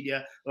social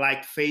media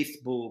like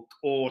Facebook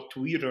or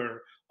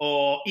Twitter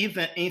or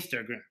even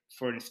Instagram,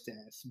 for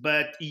instance.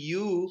 But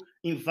you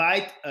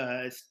invite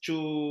us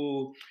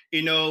to,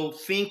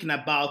 thinking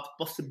about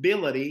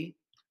possibility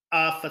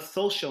of a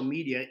social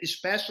media,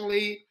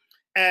 especially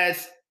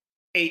as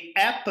a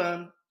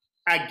weapon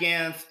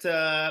against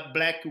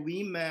Black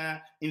women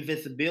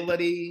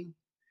invisibility,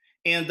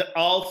 and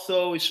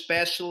also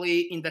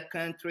especially in the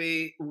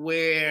country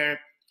where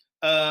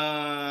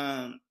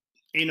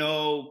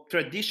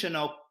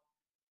traditional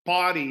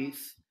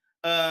parties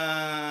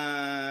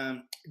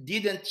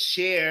didn't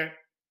share,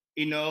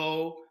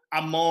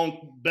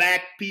 among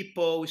Black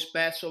people,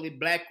 especially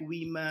Black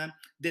women,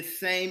 the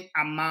same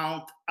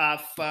amount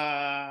of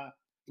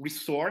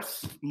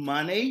resource,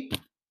 money,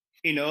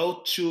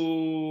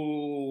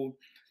 to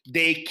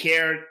they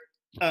care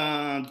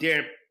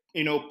their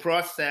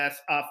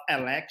process of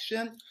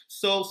election.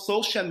 So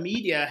social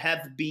media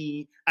has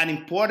been an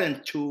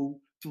important tool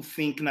to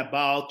thinking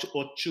about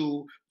or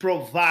to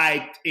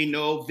provide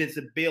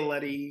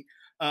visibility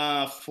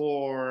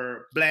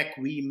for Black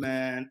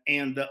women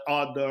and the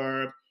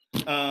other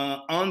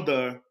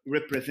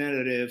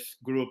underrepresented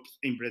groups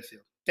in Brazil.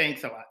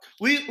 Thanks a lot.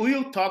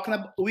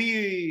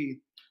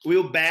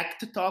 We'll back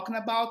to talking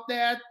about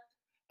that.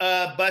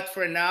 But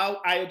for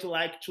now, I would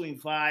like to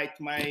invite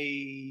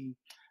my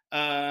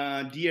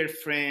dear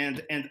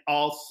friend and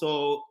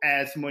also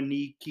as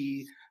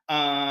Monique,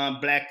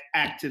 Black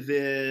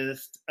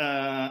activist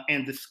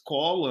and the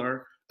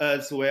scholar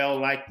as well,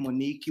 like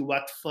Monique,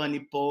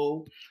 Watufani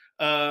Poe.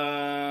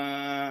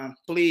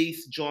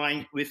 Please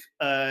join with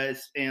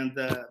us and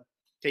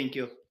thank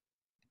you.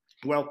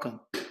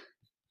 Welcome.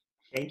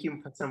 Thank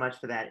you so much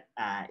for that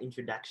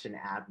introduction,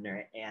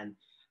 Abner. And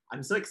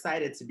I'm so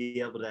excited to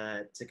be able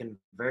to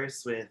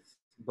converse with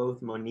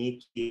both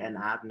Monique and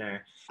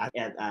Abner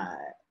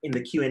in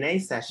the Q&A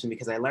session,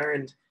 because I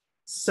learned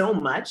so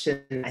much,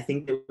 and I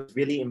think it was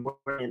really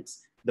important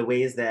the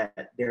ways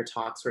that their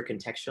talks were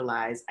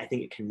contextualized. I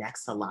think it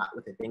connects a lot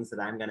with the things that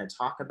I'm going to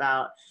talk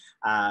about.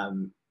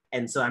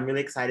 And so I'm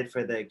really excited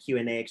for the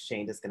Q&A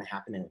exchange that's going to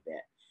happen in a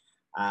bit.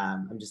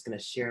 I'm just going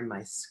to share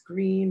my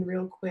screen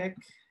real quick.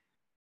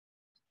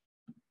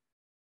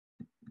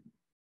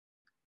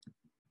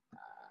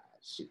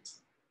 Shoot.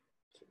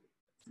 Okay,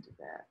 let's do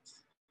that.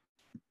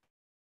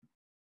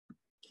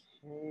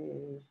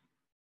 Okay.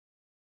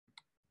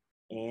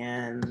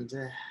 And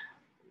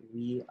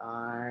we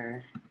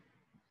are,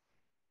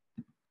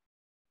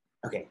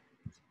 okay.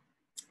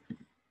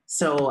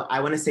 So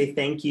I want to say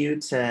thank you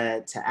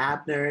to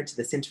Abner, to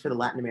the Center for the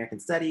Latin American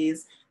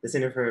Studies, the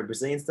Center for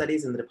Brazilian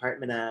Studies, and the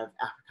Department of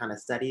Africana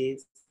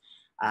Studies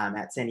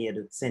at San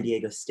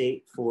Diego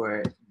State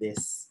for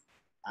this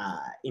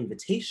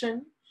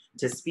invitation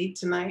to speak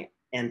tonight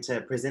and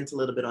to present a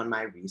little bit on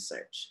my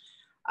research.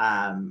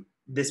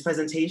 This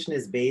presentation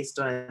is based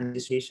on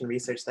dissertation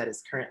research that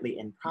is currently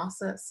in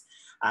process.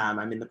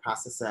 I'm in the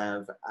process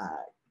of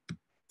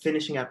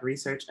finishing up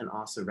research and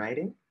also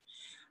writing.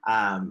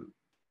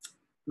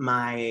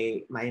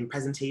 My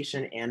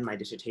presentation and my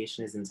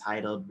dissertation is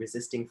entitled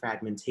Resisting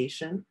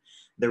Fragmentation,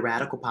 the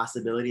Radical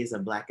Possibilities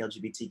of Black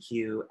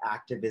LGBTQ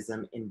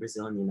Activism in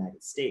Brazil and the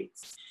United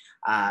States.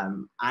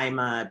 I'm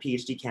a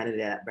PhD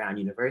candidate at Brown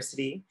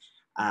University.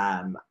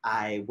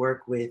 I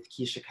work with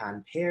Keisha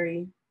Khan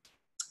Perry,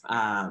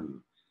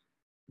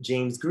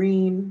 James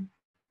Green,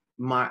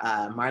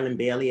 Marlon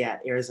Bailey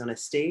at Arizona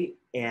State,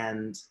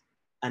 and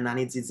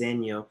Anani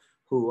Zizenyo,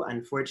 who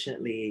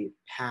unfortunately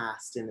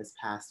passed in this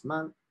past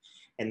month.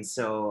 And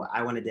so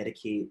I want to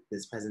dedicate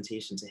this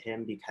presentation to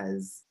him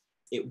because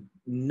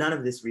none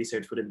of this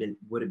research would have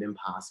been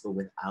possible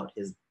without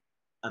his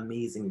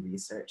amazing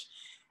research.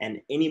 And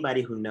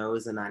anybody who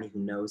knows Anani, who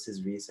knows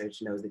his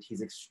research, knows that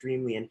he's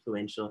extremely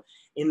influential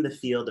in the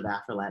field of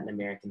Afro-Latin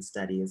American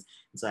studies.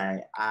 And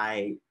so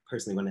I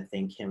personally want to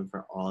thank him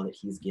for all that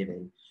he's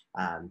given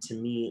to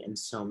me and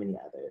so many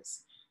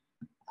others.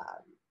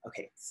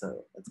 Okay,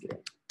 so let's get in.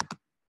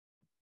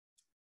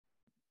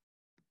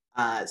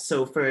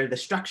 So for the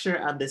structure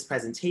of this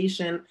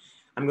presentation,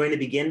 I'm going to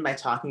begin by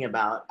talking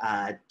about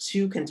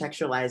two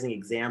contextualizing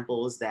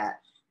examples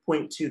that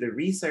point to the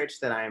research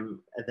that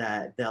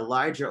the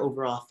larger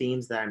overall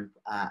themes that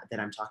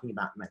I'm talking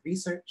about in my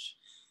research.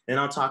 Then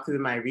I'll talk through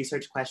my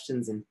research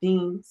questions and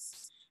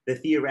themes, the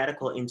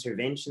theoretical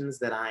interventions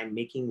that I'm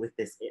making with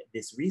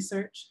this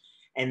research,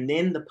 and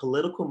then the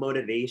political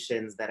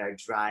motivations that are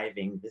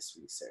driving this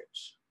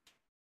research.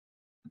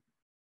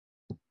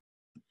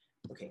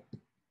 Okay.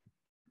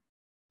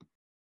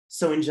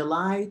 So in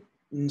July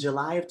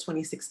of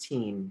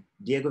 2016,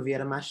 Diego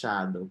Vieira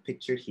Machado,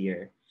 pictured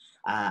here,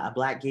 a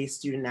Black gay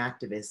student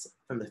activist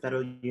from the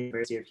Federal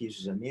University of Rio de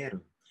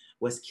Janeiro,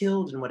 was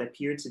killed in what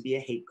appeared to be a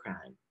hate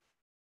crime.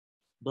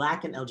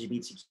 Black and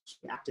LGBTQ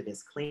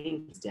activists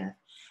claimed his death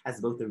as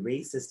both a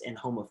racist and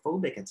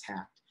homophobic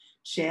attack,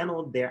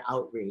 channeled their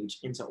outrage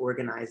into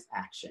organized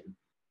action.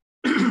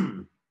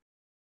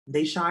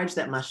 They charged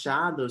that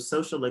Machado's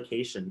social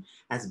location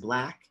as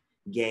Black,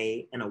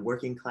 gay, and a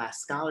working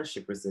class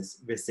scholarship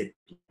recipient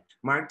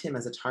marked him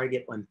as a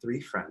target on 3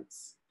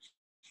 fronts.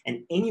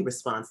 And any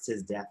response to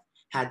his death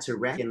had to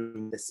reckon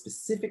with the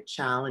specific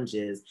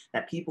challenges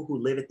that people who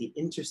live at the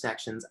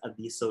intersections of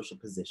these social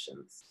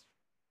positions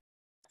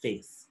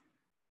face.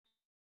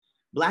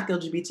 Black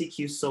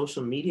LGBTQ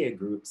social media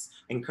groups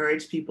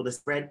encourage people to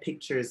spread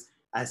pictures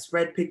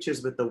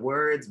with the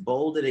words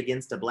bolded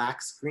against a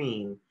Black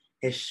screen,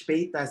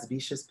 "Respeita as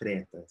bichas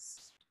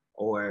pretas,"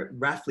 or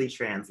roughly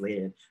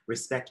translated,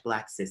 "respect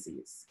Black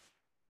sissies,"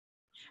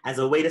 as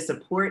a way to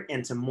support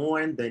and to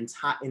mourn the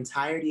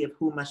entirety of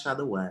who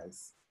Machado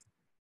was.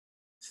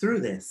 Through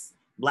this,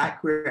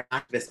 Black queer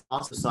activists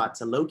also sought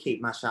to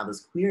locate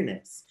Machado's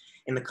queerness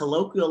in the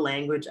colloquial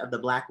language of the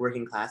Black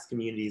working class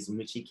communities in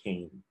which he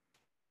came,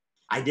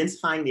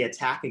 identifying the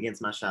attack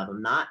against Machado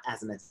not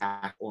as an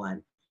attack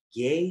on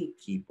gay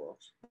people,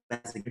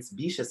 but as against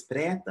bichas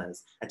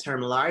pretas, a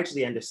term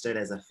largely understood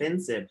as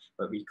offensive,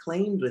 but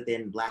reclaimed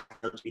within Black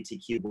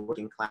LGBTQ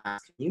working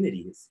class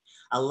communities,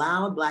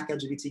 allowed Black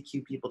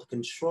LGBTQ people to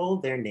control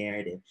their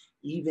narrative,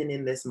 even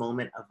in this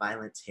moment of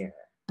violent terror.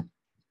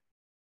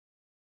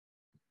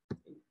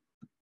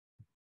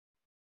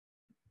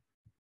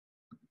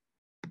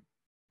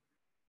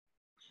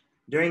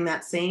 During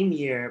that same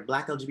year,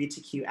 Black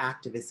LGBTQ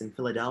activists in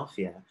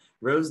Philadelphia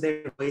rose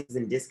their voices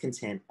in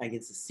discontent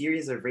against a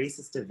series of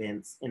racist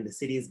events in the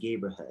city's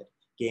gayborhood,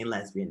 gay and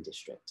lesbian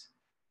district.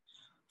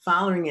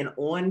 Following an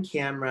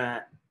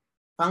on-camera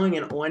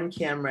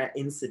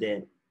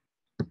incident,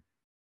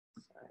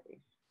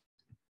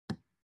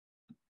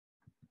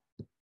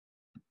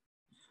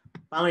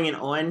 Following an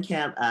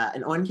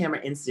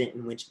on-camera incident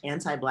in which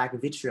anti-Black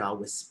vitriol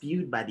was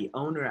spewed by the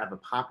owner of a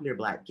popular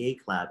Black gay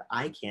club,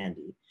 Eye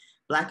Candy,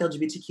 Black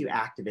LGBTQ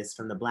activists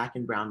from the Black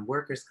and Brown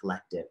Workers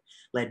Collective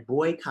led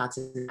boycotts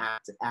and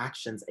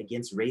actions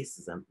against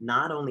racism,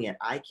 not only at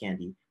Eye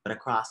Candy, but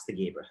across the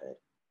gayborhood.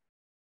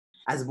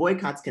 As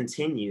boycotts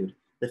continued,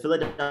 the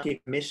Philadelphia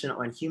Commission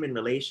on Human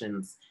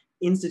Relations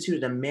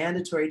instituted a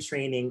mandatory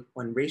training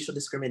on racial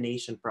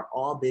discrimination for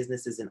all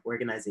businesses and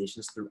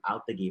organizations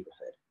throughout the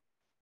gayborhood.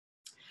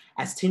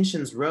 As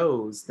tensions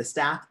rose, the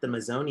staff at the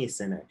Mazzoni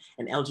Center,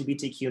 an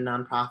LGBTQ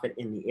nonprofit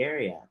in the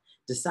area,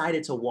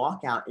 decided to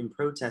walk out in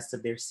protest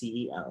of their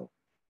CEO.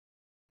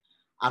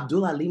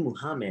 Abdul Ali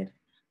Muhammad,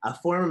 a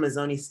former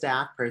Mazzoni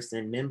staff person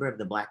and member of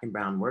the Black and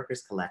Brown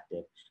Workers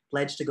Collective,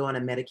 pledged to go on a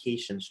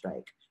medication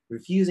strike,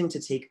 refusing to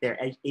take their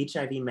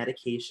HIV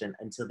medication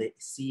until the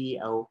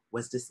CEO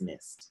was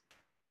dismissed.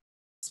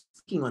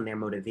 Speaking on their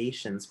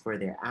motivations for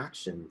their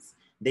actions,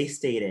 they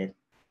stated,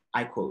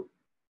 I quote,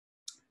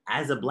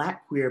 "As a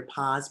Black queer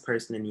pause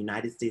person in the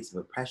United States of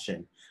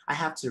oppression, I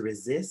have to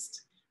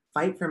resist,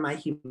 fight for my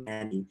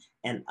humanity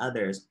and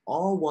others,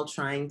 all while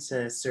trying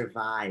to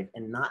survive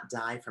and not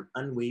die from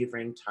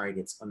unwavering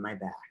targets on my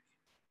back."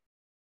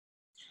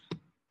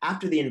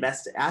 After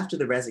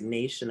the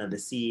resignation of the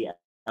CEO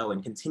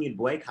and continued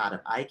boycott of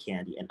eye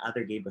candy and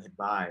other neighborhood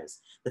bars,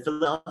 the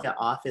Philadelphia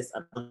Office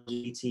of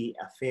LGBT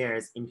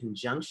Affairs, in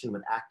conjunction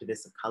with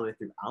activists of color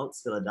throughout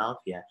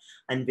Philadelphia,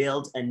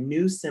 unveiled a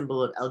new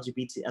symbol of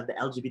the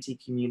LGBT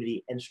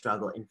community and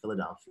struggle in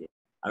Philadelphia,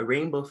 a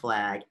rainbow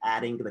flag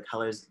adding the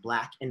colors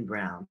Black and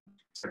brown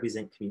to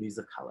represent communities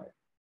of color.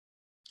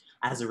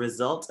 As a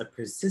result of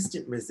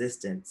persistent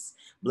resistance,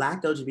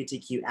 Black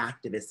LGBTQ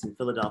activists in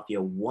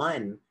Philadelphia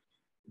won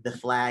the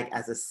flag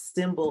as a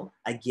symbol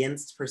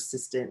against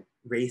persistent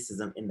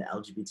racism in the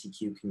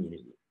LGBTQ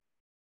community.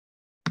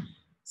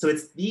 So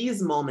it's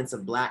these moments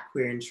of Black,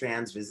 queer, and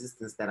trans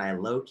resistance that I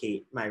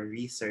locate my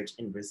research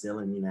in Brazil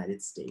and the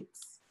United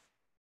States.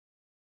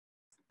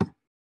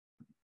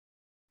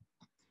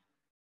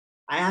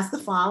 I asked the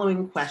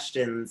following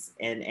questions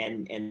and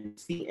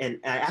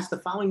I asked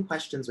the following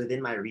questions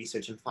within my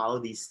research and follow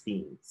these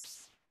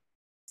themes.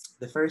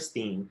 The first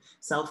theme,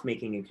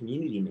 self-making and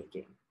community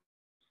making.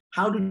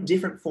 How do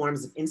different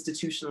forms of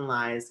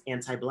institutionalized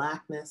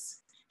anti-Blackness,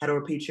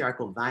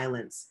 heteropatriarchal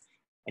violence,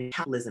 and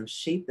capitalism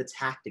shape the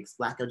tactics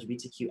Black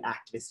LGBTQ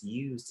activists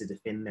use to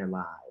defend their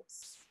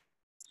lives?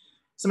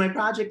 So my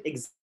project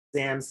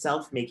examines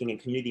self-making and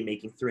community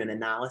making through an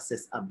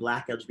analysis of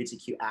Black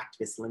LGBTQ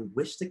activists'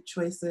 linguistic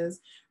choices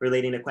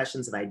relating to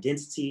questions of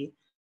identity,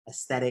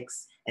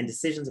 aesthetics, and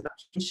decisions about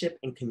kinship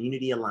and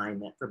community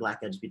alignment for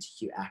Black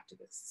LGBTQ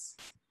activists.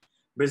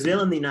 Brazil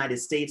and the United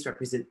States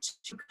represent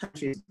two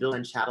countries built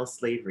on chattel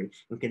slavery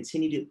and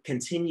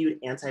continued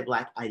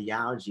anti-Black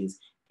ideologies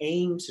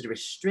aimed to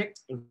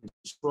restrict and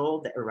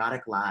control the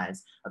erotic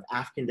lives of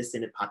African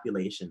descendant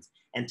populations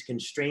and to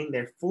constrain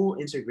their full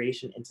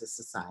integration into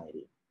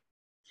society.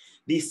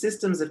 These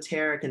systems of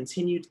terror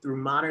continued through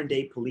modern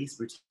day police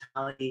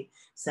brutality,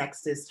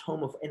 sexist,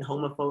 homophobic,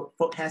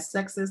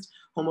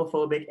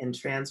 and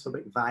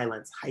transphobic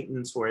violence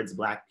heightened towards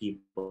Black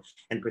people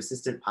and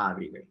persistent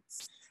poverty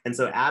rates. And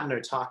so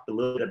Abner talked a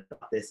little bit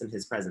about this in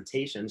his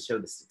presentation,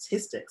 showed the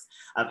statistics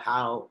of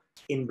how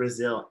in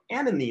Brazil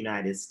and in the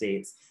United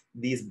States,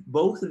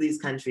 both of these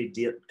countries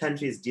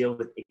deal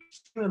with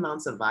extreme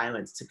amounts of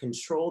violence to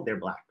control their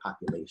Black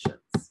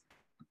populations.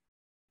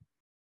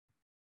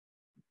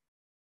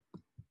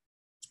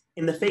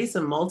 In the face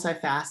of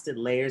multifaceted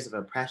layers of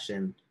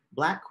oppression,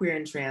 Black, queer,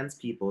 and trans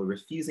people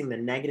refusing the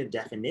negative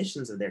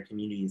definitions of their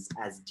communities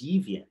as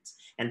deviant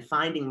and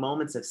finding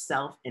moments of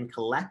self and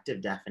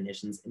collective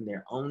definitions in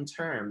their own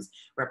terms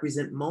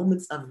represent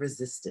moments of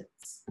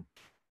resistance.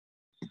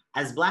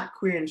 As Black,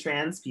 queer, and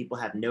trans people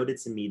have noted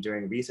to me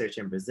during research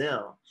in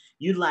Brazil,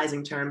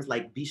 utilizing terms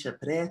like bicha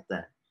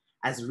preta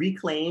as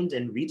reclaimed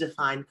and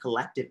redefined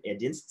collective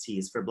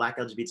identities for Black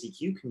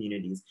LGBTQ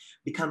communities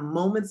become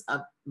moments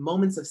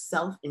of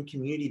self and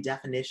community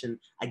definition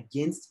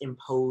against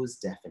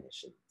imposed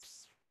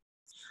definitions.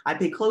 I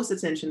pay close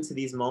attention to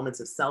these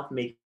moments of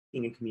self-making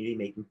and community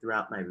making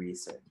throughout my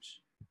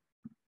research.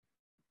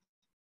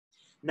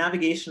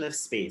 Navigation of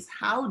space.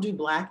 How do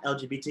Black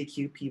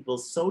LGBTQ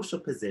people's social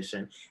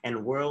position and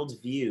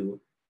worldview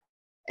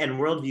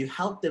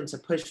help them to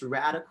push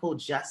radical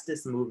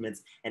justice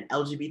movements and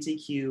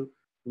LGBTQ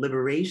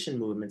liberation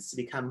movements to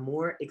become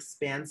more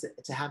expansive,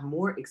 to have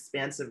more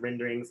expansive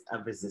renderings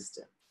of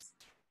resistance?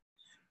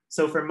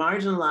 So for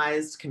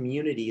marginalized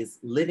communities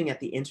living at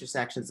the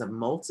intersections of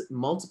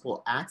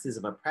multiple axes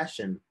of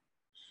oppression,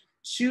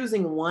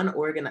 choosing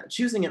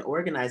an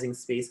organizing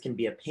space can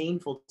be a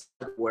painful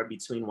war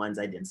between one's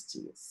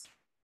identities.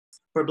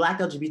 For Black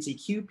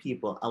LGBTQ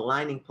people,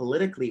 aligning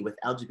politically with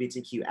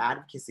LGBTQ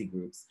advocacy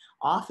groups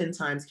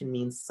oftentimes can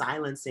mean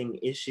silencing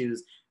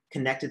issues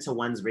connected to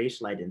one's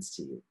racial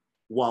identity,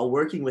 while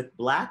working with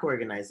Black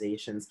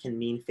organizations can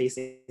mean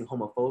facing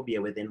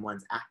homophobia within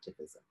one's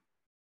activism.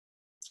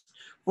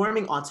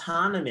 Forming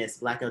autonomous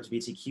Black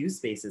LGBTQ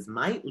spaces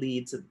might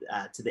lead to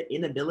the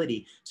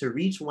inability to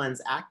reach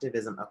one's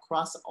activism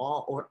across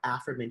all or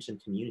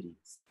aforementioned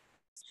communities.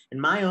 In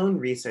my own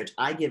research,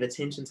 I give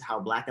attention to how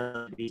Black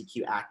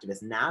LGBTQ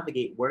activists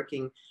navigate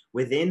working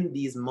within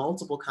these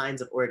multiple kinds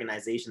of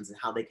organizations and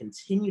how they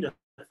continue to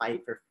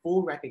fight for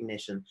full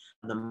recognition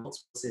of the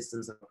multiple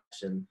systems of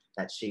oppression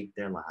that shape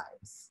their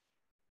lives.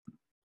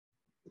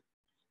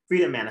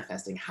 Freedom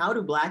manifesting. How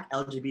do Black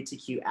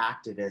LGBTQ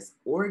activists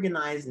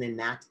organize and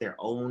enact their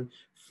own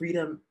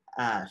freedoms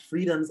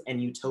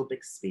and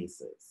utopic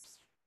spaces?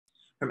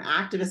 From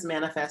activist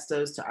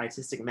manifestos to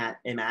artistic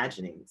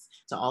imaginings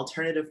to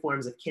alternative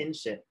forms of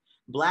kinship,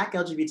 Black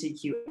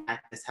LGBTQ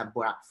activists have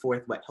brought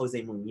forth what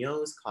Jose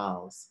Munoz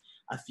calls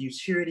a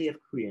futurity of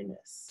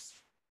queerness,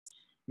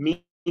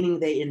 meaning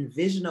they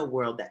envision a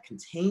world that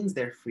contains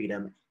their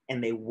freedom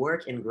and they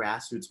work in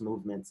grassroots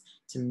movements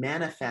to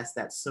manifest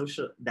that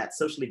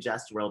socially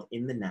just world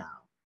in the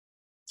now.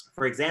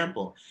 For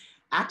example,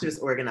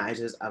 activist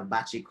organizers of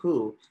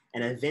Bachiku,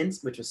 an event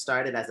which was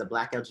started as a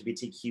Black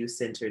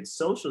LGBTQ-centered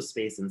social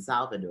space in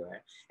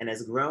Salvador and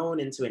has grown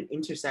into an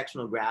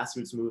intersectional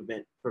grassroots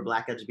movement for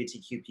Black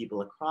LGBTQ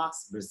people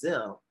across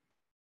Brazil,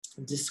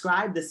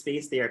 describe the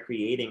space they are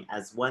creating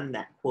as one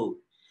that, quote,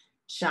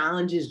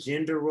 challenges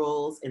gender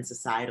roles and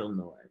societal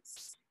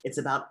norms. It's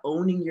about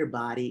owning your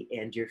body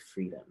and your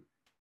freedom,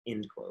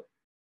 end quote.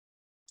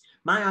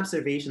 My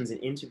observations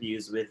and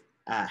interviews with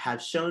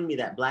have shown me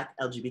that Black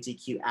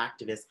LGBTQ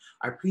activists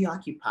are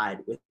preoccupied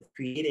with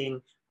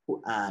creating,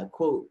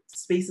 quote,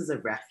 spaces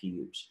of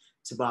refuge,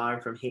 to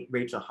borrow from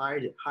Rachel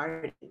Harding,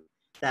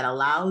 that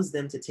allows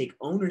them to take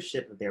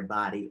ownership of their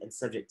body and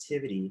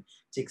subjectivity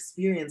to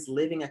experience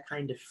living a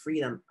kind of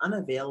freedom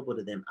unavailable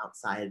to them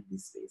outside of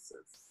these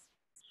spaces.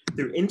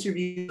 Through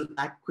interviews with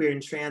Black, queer,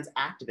 and trans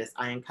activists,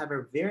 I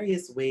uncover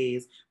various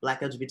ways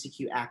Black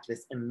LGBTQ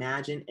activists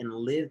imagine and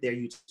live their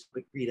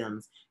utopic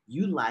freedoms,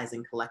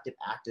 utilizing collective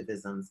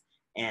activisms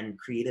and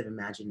creative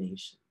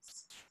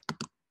imaginations.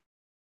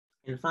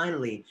 And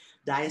finally,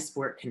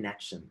 diasporic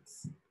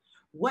connections.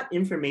 What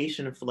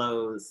information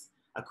flows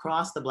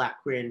across the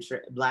Black queer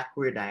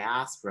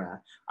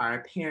diaspora are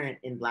apparent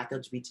in Black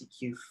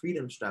LGBTQ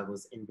freedom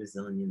struggles in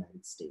Brazil and the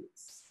United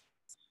States.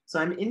 So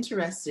I'm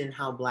interested in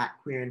how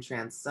Black, queer, and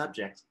trans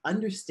subjects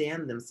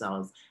understand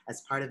themselves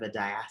as part of a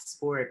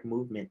diasporic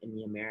movement in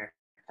the Americas.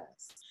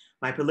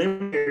 My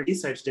preliminary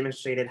research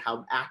demonstrated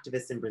how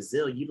activists in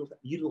Brazil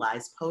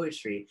utilize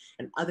poetry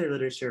and other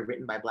literature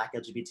written by Black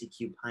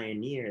LGBTQ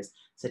pioneers,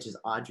 such as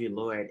Audre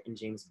Lorde and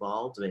James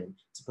Baldwin,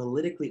 to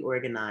politically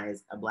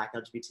organize a Black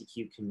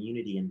LGBTQ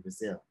community in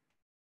Brazil.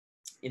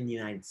 In the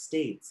United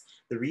States,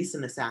 the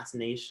recent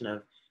assassination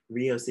of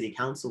Rio City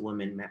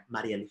Councilwoman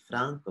Marielle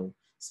Franco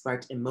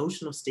sparked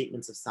emotional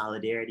statements of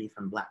solidarity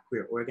from Black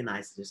queer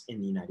organizers in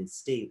the United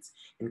States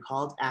and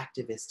called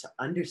activists to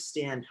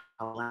understand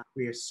how Black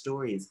queer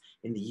stories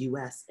in the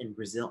US and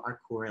Brazil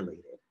are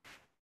correlated.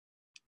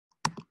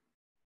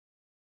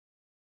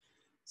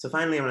 So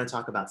finally, I want to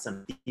talk about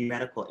some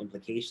theoretical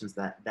implications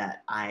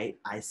that I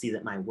see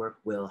that my work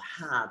will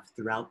have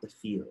throughout the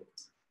field.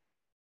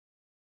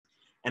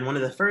 And one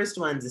of the first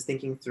ones is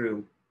thinking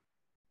through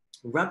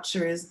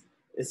ruptures.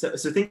 So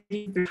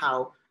thinking through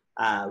how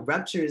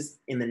ruptures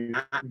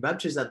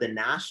of the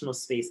national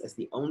space as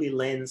the only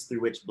lens through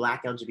which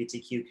Black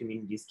LGBTQ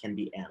communities can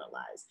be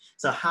analyzed.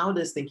 So how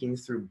does thinking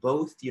through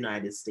both the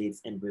United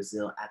States and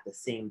Brazil at the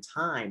same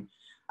time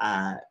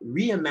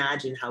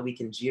reimagine how we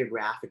can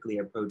geographically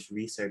approach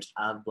research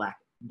of Black,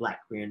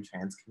 queer, and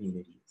trans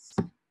communities?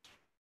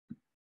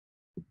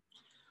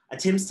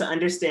 Attempts to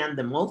understand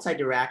the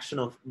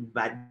multi-directional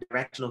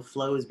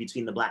flows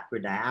between the Black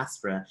queer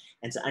diaspora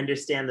and to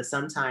understand the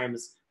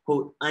sometimes,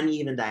 quote,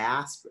 uneven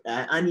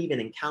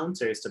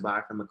encounters, to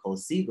borrow from Nicole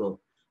Siegel,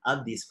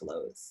 of these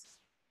flows.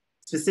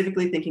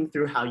 Specifically thinking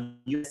through how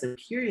US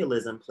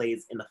imperialism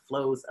plays in the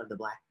flows of the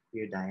Black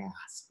queer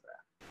diaspora.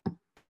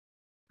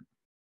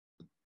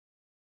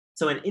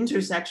 So an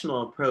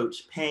intersectional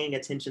approach paying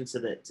attention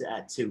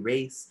to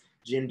race,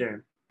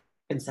 gender,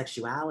 and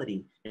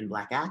sexuality in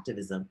Black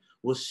activism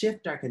will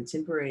shift our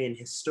contemporary and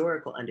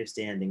historical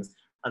understandings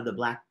of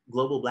the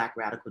global Black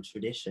radical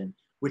tradition,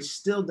 which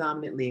still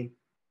dominantly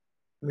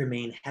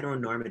remain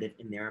heteronormative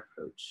in their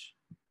approach.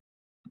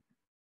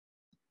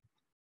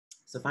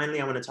 So finally,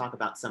 I want to talk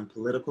about some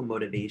political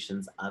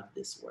motivations of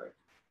this work.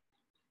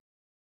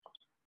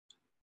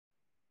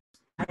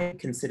 I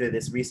consider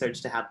this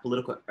research to have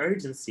political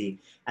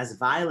urgency as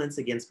violence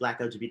against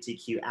Black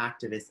LGBTQ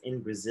activists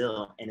in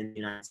Brazil and in the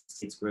United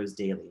States grows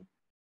daily.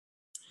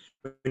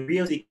 When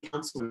Rio City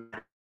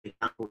Councilwoman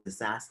was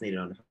assassinated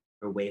on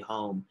her way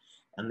home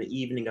on the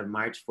evening of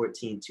March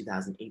 14,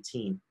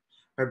 2018,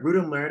 her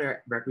brutal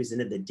murder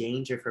represented the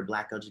danger for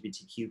Black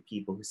LGBTQ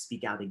people who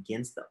speak out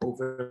against the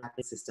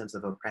overlapping systems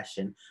of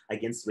oppression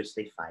against which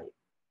they fight.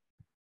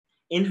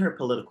 In her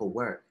political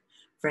work,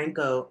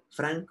 Franco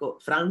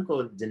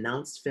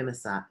denounced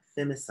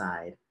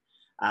femicide,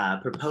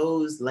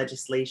 proposed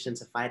legislation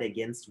to fight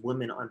against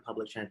women on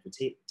public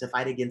transportation, to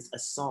fight against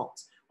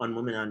assault on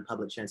women on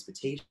public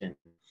transportation,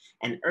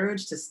 and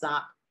urged a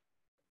stop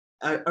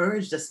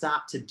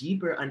to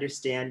deeper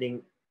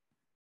understanding.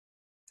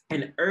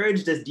 And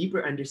urged a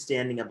deeper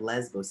understanding of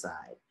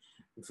lesbocide,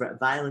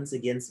 violence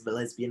against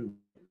lesbian women.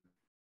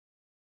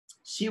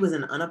 She was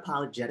an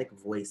unapologetic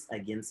voice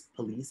against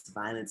police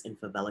violence in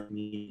favela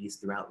communities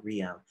throughout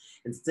Rio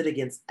and stood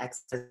against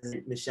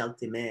ex-President Michel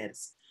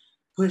Temer's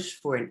push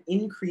for an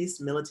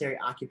increased military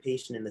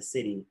occupation in the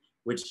city,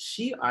 which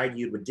she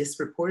argued would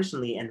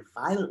disproportionately and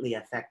violently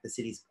affect the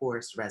city's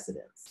poorest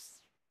residents.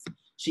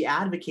 She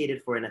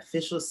advocated for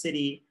official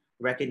city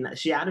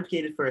recognized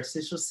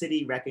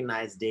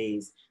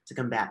days to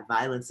combat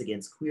violence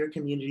against queer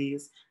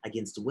communities,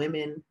 against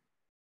women,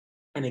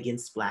 and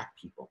against Black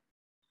people.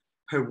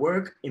 Her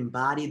work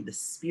embodied the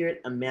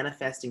spirit of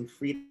manifesting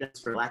freedoms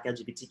for Black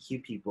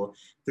LGBTQ people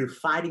through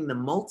fighting the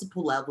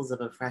multiple levels of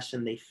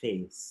oppression they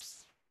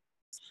face.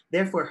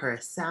 Therefore, her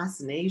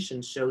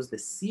assassination shows the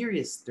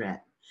serious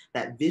threat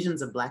that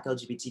visions of Black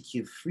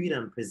LGBTQ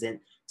freedom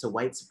present to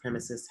white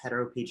supremacist,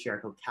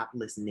 heteropatriarchal,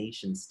 capitalist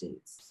nation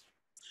states,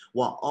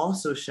 while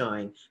also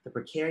showing the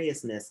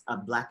precariousness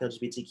of Black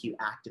LGBTQ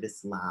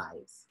activists'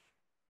 lives.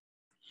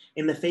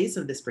 In the face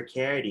of this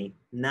precarity,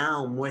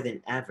 now more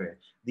than ever,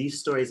 these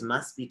stories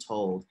must be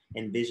told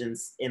and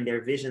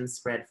their visions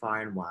spread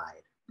far and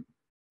wide.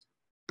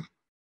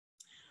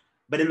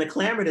 But in the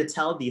clamor to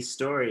tell these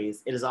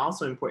stories, it is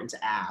also important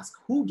to ask,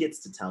 who gets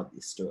to tell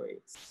these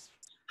stories?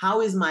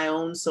 How is my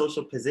own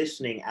social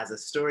positioning as a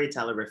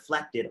storyteller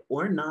reflected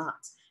or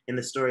not in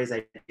the stories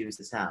I choose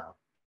to tell?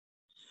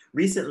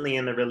 Recently,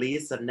 in the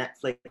release of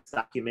Netflix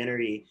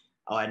documentary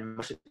on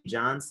Marsha P.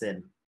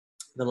 Johnson,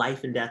 The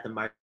Life and Death of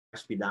Marsha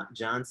P.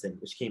 Johnson,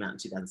 which came out in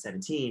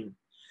 2017,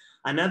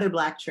 another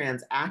Black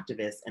trans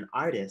activist and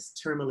artist,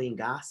 Tourmaline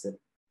Gossip,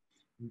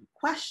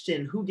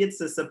 questioned who gets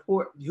the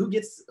support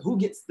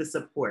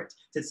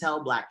to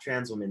tell Black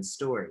trans women's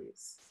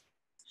stories.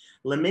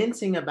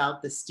 Lamenting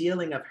about the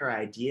stealing of her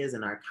ideas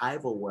and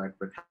archival work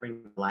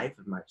recovering the life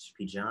of Marsha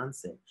P.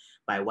 Johnson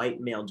by cis white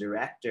male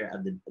director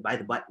of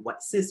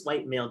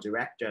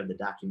the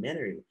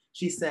documentary,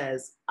 she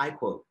says, I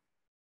quote,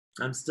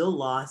 "I'm still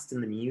lost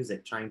in the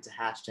music trying to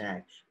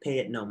hashtag pay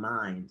it no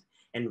mind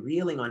and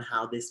reeling on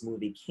how this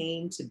movie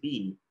came to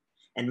be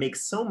and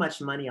makes so much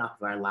money off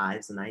of our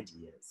lives and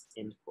ideas,"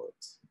 end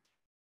quote.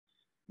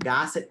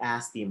 Gossett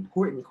asked the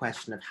important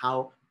question of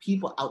how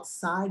people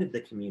outside of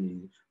the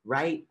community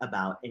write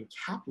about and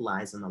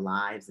capitalize on the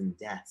lives and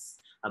deaths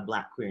of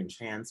Black, queer, and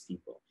trans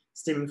people,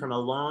 stemming from a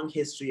long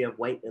history of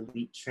white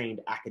elite trained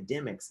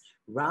academics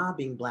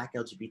robbing Black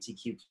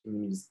LGBTQ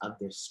communities of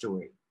their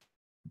story.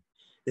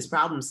 This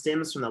problem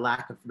stems from the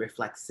lack of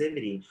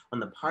reflexivity on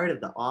the part of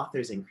the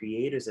authors and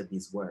creators of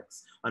these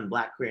works on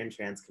Black, queer, and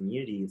trans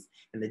communities,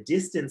 and the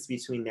distance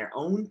between their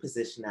own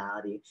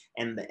positionality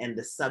and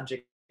the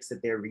subjects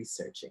that they're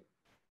researching.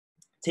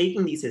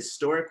 Taking these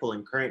historical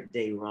and current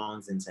day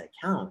wrongs into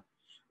account,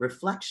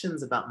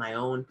 reflections about my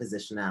own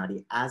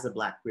positionality as a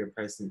Black queer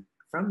person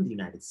from the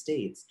United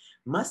States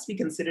must be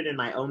considered in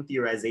my own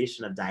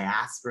theorization of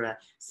diaspora,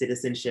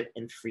 citizenship,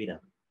 and freedom.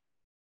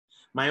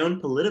 My own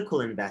political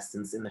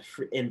investments in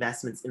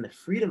the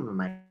freedom of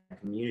my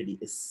community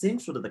is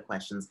central to the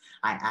questions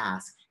I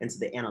ask and to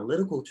the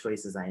analytical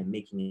choices I am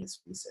making in this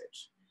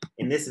research.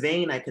 In this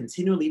vein, I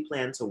continually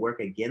plan to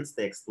work against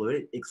the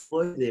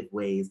exploitative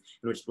ways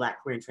in which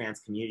Black, queer, and trans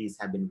communities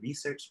have been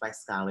researched by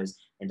scholars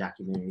and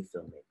documentary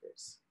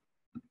filmmakers.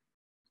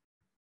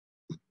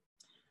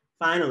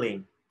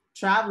 Finally,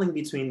 traveling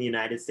between the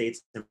United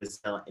States and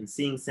Brazil and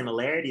seeing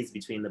similarities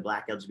between the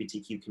Black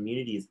LGBTQ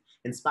communities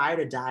inspired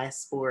a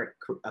diasporic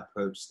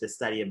approach to the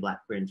study of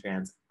Black, queer, and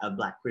trans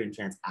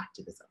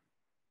activism.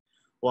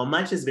 While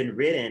much has been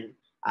written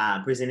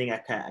presenting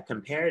a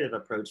comparative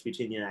approach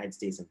between the United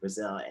States and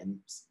Brazil, and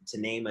to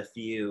name a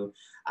few,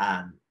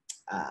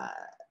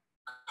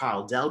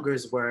 Carl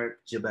Delger's work,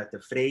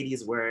 Gilberto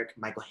Freire's work,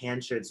 Michael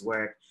Hanchard's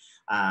work,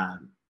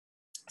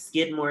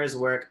 Skidmore's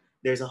work,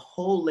 there's a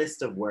whole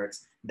list of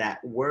works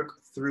that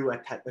work through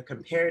a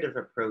comparative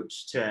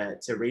approach to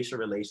racial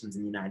relations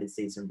in the United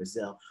States and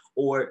Brazil,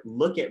 or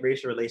look at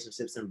racial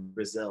relationships in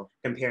Brazil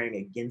comparing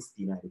against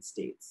the United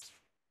States.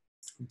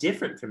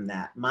 Different from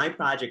that, my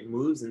project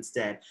moves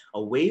instead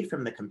away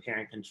from the compare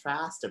and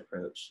contrast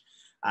approach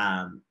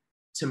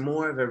to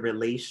more of a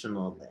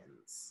relational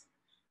lens.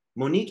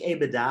 Monique A.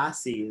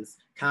 Badassi's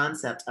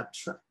concept of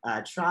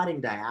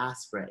trotting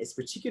diaspora is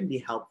particularly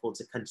helpful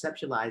to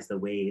conceptualize the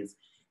ways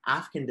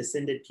African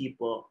descended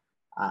people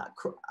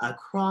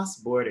across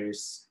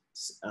borders,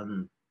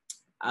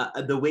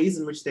 the ways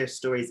in which their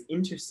stories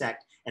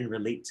intersect and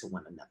relate to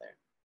one another.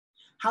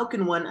 How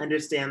can one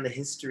understand the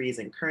histories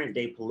and current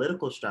day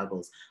political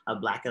struggles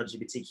of Black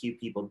LGBTQ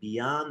people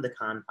beyond the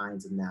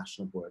confines of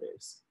national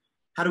borders?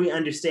 How do we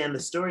understand the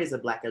stories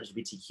of Black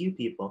LGBTQ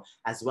people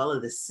as well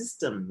as the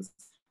systems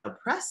that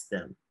oppress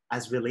them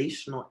as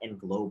relational and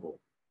global?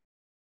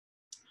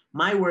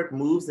 My work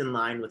moves in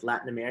line with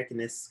Latin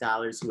Americanist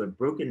scholars who have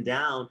broken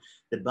down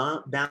the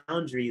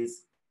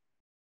boundaries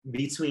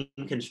between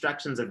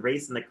constructions of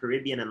race in the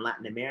Caribbean and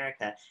Latin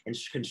America and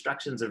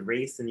constructions of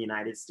race in the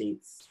United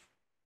States.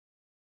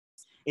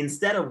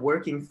 Instead of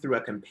working through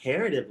a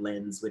comparative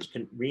lens which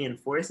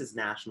reinforces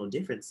national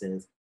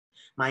differences,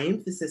 my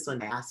emphasis on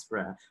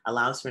diaspora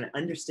allows for an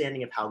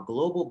understanding of how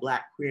global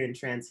Black, queer, and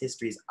trans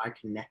histories are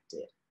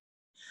connected.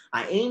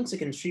 I aim to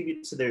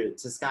contribute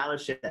to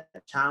scholarship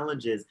that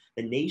challenges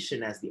the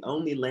nation as the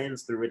only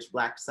lens through which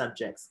Black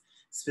subjects,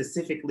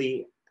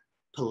 specifically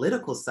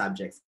political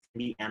subjects, can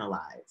be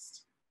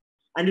analyzed.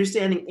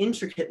 Understanding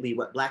intricately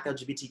what Black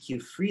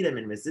LGBTQ freedom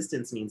and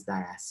resistance means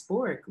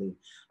diasporically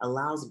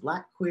allows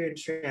Black, queer, and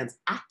trans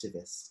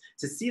activists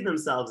to see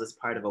themselves as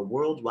part of a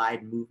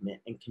worldwide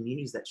movement and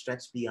communities that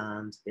stretch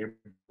beyond their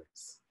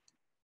borders.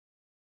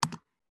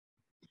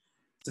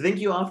 So thank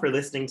you all for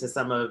listening to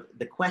some of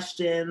the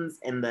questions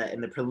and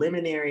the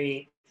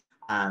preliminary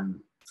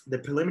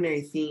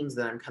themes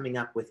that I'm coming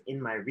up with in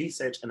my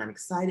research, and I'm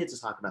excited to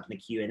talk about in the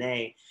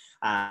Q&A.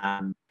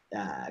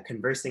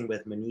 conversing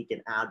with Monique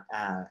and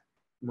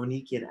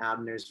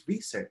Abner's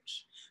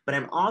research. But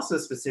I'm also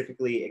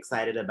specifically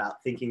excited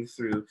about thinking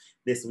through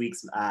this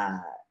week's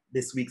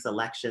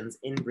elections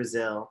in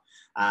Brazil,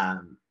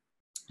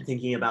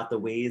 thinking about the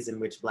ways in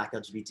which Black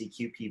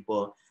LGBTQ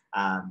people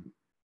had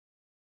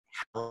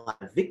a lot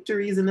of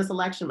victories in this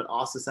election, but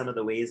also some of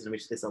the ways in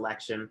which this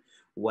election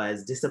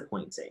was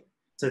disappointing.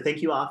 So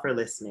thank you all for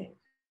listening.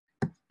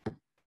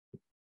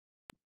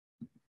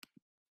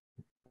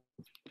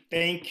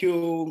 Thank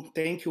you,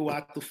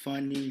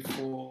 Watufani,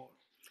 for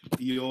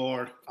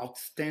your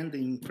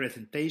outstanding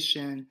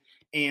presentation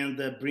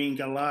and bring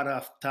a lot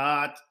of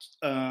thought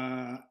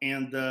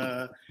and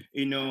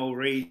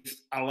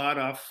raise a lot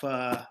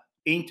of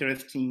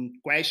interesting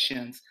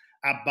questions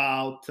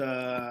about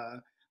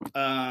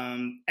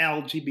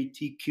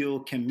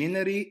LGBTQ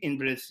community in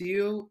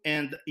Brazil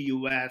and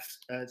US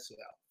as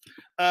well.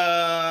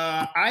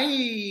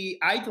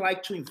 I'd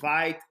like to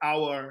invite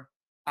our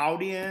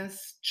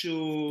audience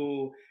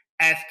to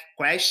ask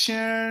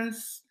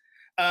questions.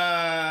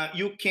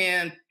 You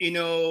can,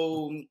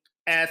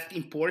 ask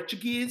in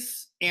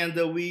Portuguese, and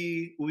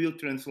we will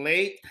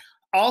translate.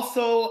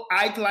 Also,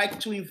 I'd like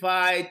to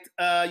invite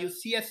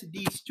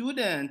UCSD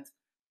students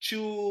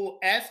to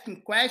ask a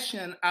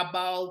question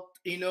about,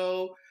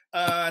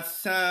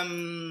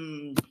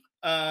 some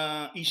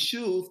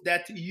issues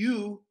that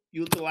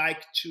you'd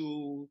like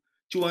to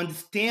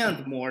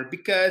understand more,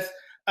 because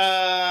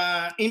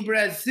in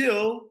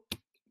Brazil,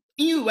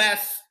 in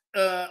US,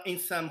 in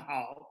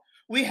somehow,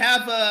 we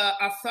have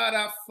a sort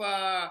of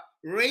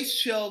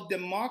racial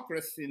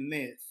democracy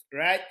myth,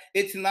 right?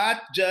 It's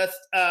not just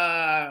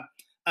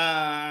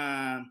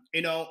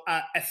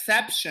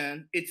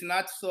exception. It's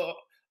not so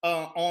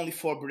only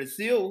for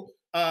Brazil.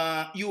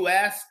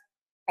 US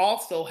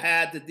also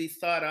had this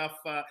sort of.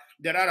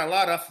 There are a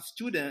lot of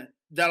students.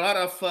 There are a lot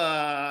of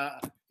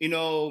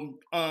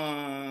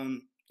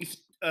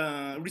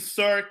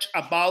research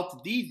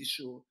about this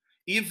issue.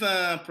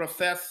 Even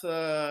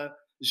Professor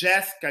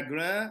Jessica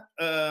Grant,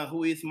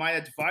 who is my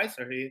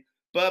advisor here,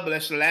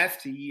 published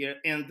last year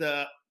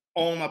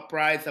on a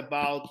prize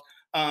about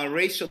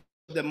racial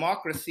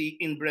democracy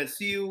in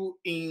Brazil,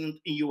 in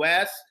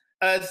US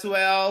as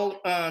well,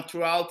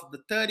 throughout the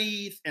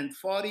 30s and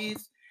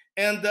 40s.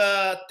 And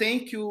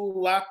thank you,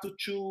 Watu,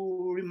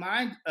 to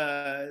remind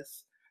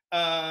us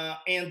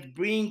and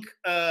bring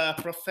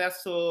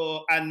Professor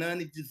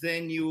Anani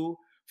Dizenyu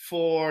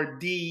for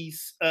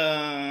this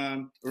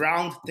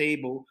round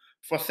table.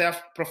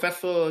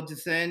 Professor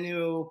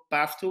Dizenyu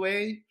passed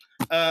away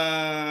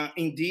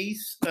in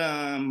this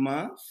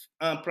month.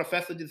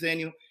 Professor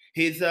Dizenyu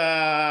has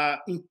an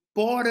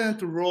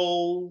important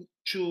role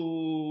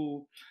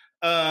to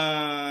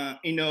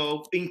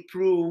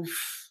improve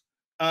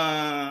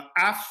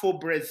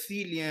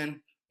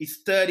Afro-Brazilian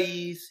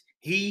studies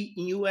here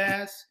in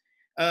US.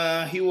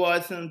 He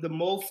was the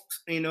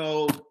most,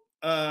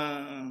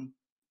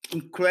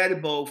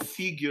 incredible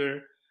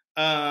figure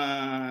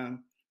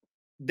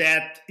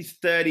that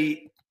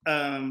studied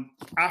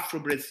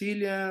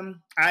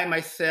Afro-Brazilian. I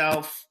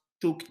myself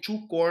took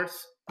 2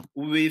 courses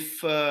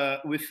with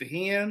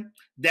him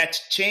that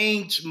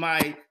changed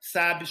my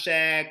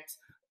subject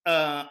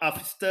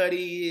of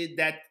study,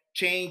 that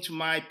changed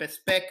my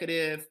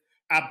perspective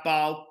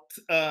about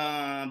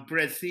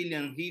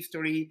Brazilian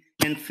history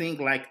and things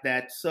like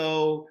that.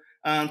 So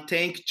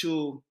thank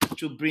you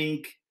to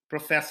bring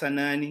Professor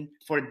Nani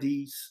for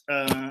this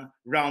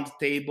round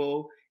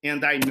table,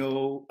 and I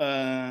know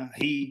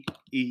he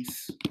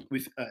is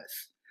with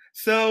us.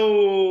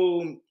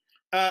 So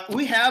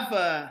we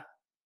have,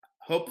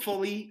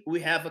 hopefully,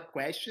 we have a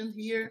question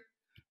here.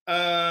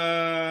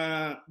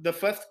 The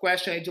first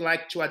question I'd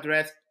like to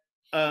address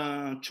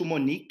to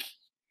Monique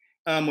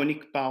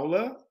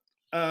Paula.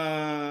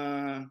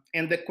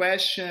 And the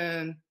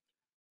question,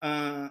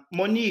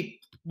 Monique,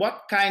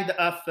 what kind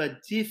of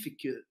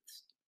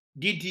difficulties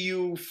did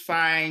you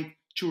find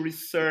to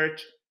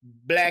research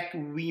Black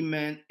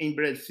women in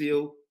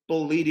Brazil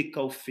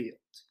political field?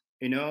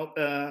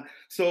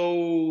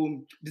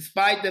 So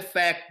despite the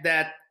fact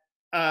that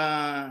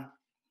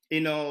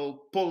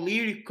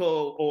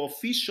political or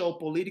official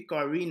political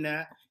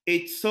arena,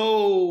 it's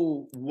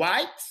so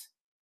white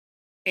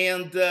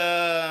and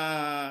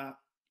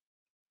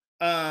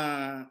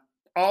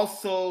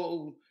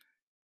also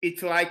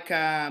it's like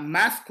a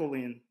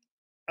masculine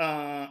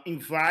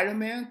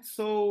environment.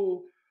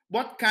 So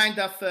what kind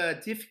of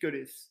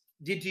difficulties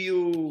did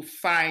you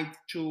find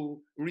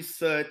to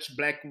research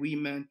Black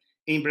women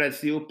in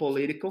Brazil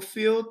political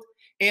field?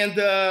 And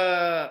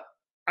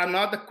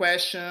another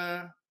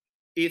question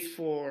is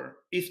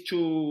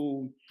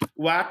to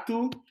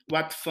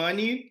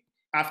Watufani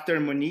after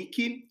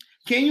Monique.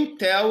 Can you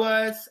tell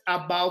us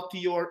about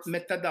your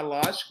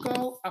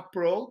methodological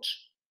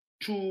approach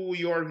to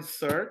your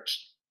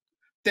research?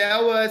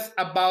 Tell us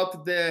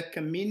about the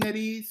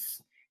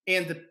communities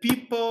and the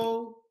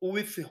people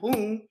with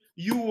whom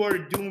you were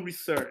doing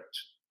research.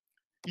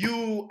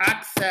 You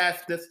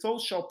access the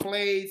social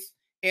place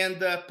and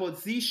the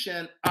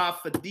position of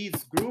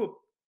this group.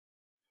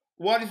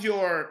 what is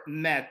your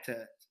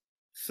method?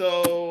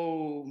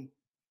 So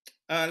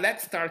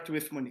let's start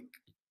with Monique.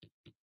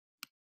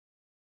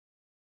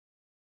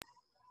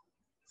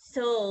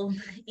 So,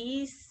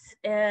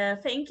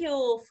 thank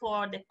you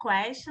for the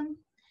question.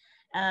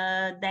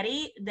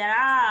 There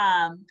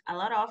are a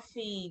lot of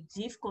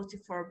difficulty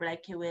for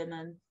Black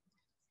women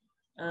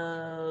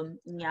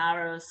in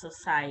our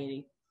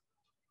society,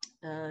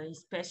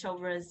 especially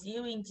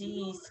Brazil in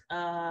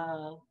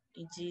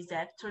this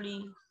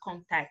actually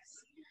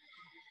context.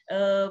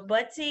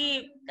 But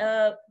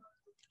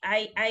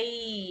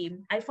I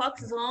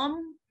focus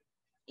on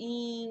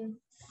in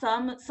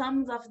some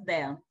of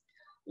them.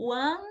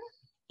 One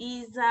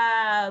is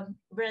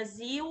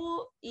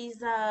Brazil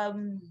is a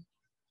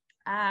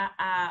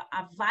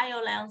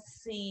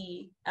violence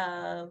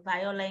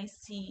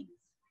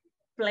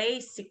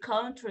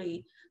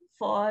country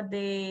for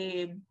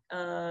the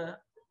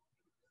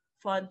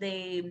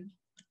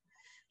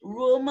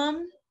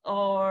Roman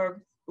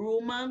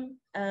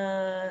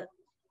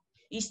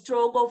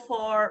struggle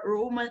for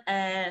Roman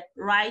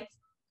rights,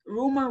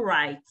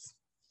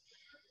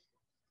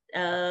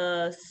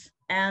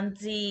 and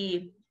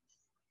the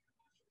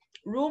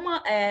Roman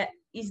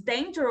is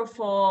dangerous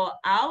for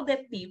all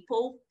the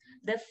people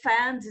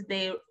defend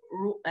the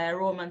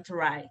Roman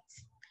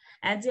rights.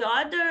 And the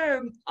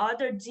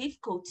other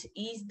difficulty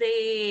is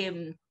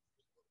the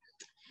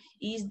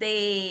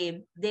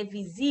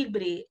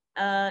visibility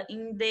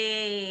in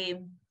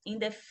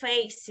the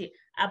face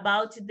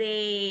about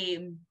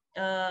the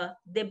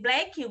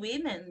Black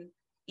women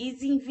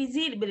is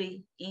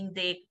invisible in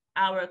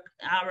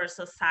our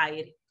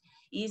society.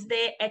 Is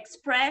the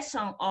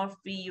expression of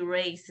the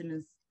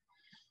racism.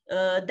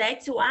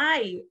 That's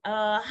why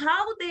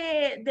how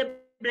the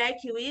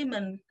Black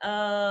women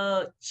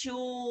to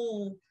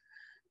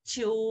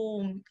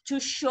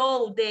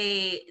show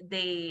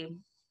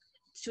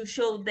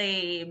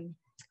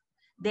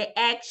the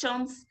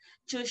actions,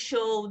 to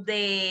show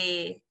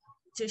the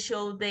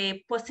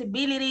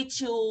possibility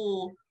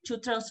to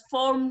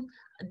transform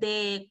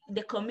the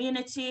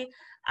community,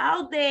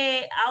 how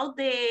the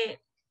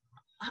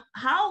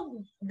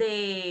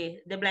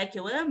Black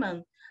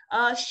women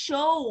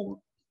show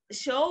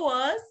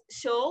us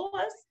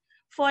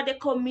for the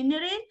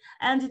community,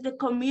 and the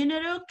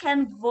community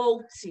can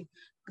vote.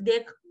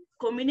 The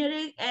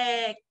community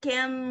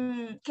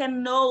can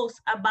know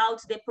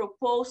about the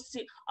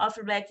proposal of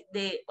the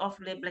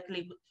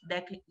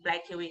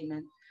Black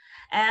women.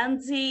 And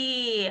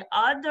the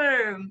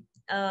other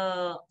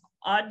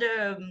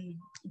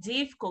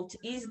difficult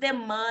is the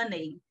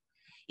money.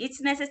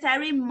 It's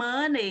necessary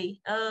money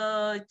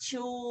to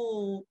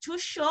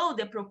show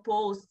the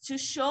proposal, to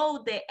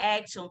show the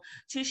action,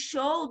 to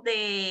show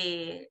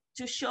the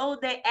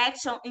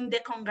action in the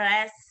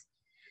Congress.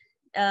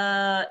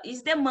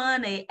 Is the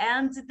money,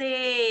 and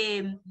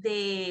the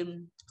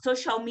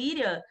social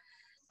media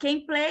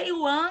can play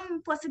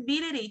one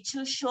possibility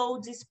to show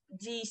this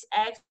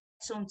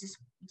action,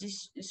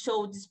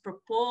 show this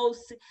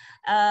proposal,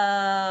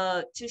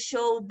 to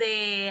show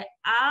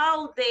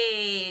all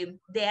the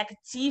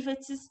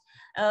activities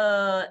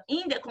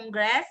in the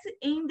Congress,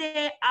 in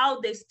all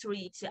the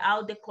streets,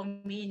 all the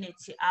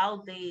community,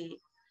 all the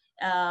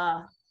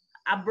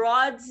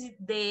abroad,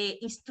 the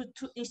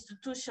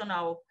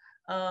institutional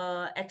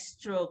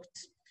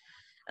extract.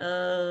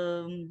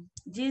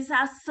 These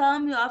are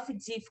some of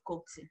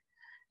difficulty.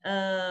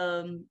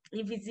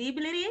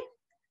 Invisibility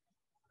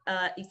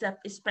is an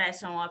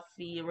expression of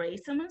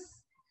racism.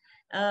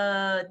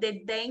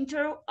 The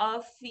danger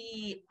of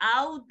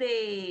all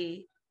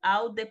the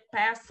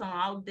person,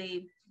 all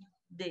the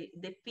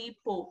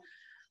people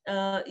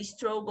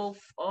struggle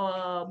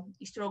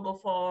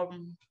for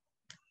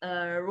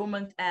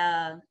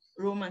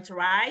Roman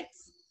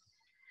rights.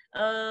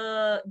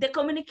 The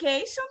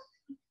communication,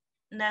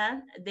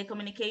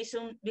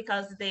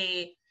 because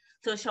the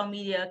social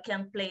media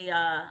can play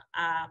a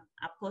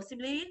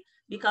possibility,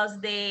 because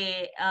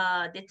the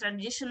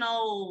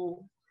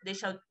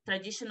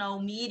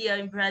traditional media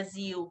in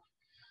Brazil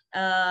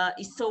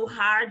is so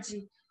hard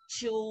to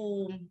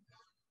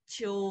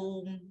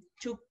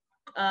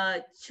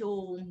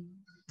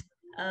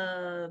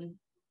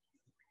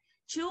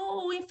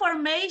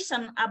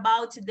information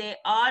about the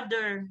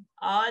other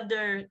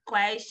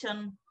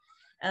question,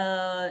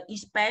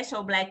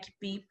 special Black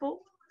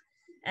people,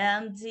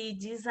 and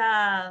these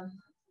are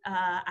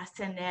a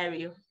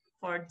scenario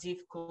for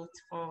difficult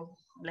for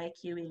Black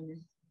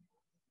women.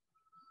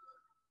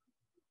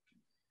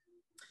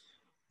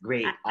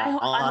 Great. I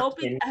hope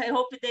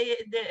they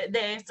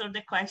answered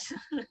the question.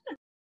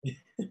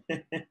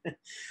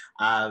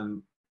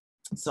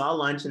 So I'll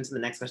launch into the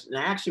next question.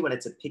 And I actually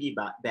wanted to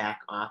piggyback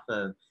off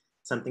of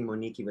something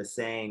Monique was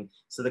saying.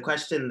 So the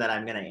question that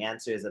I'm going to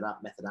answer is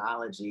about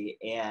methodology,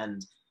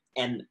 and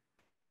I'm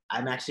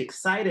actually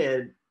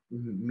excited.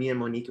 Me and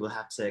Monique will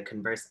have to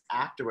converse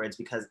afterwards,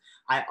 because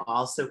I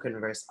also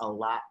converse a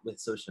lot with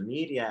social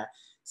media,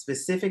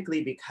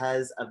 specifically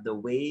because of the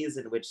ways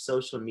in which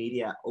social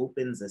media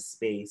opens a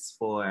space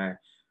for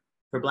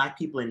for Black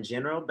people in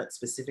general, but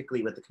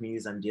specifically with the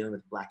communities I'm dealing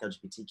with, Black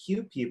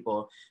LGBTQ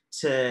people,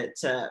 to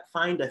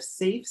find a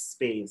safe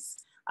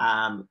space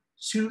to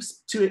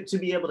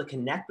be able to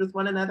connect with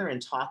one another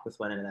and talk with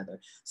one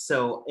another.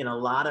 So in a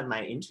lot of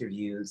my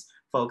interviews,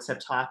 folks have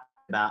talked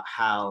about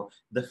how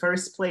the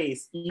first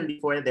place, even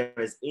before there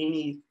was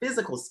any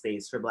physical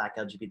space for Black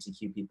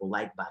LGBTQ people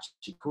like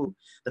Bachiku,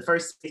 the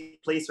first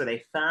place where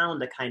they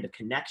found a kind of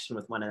connection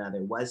with one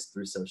another was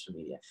through social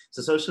media.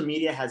 So social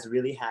media has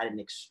really had an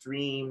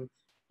extreme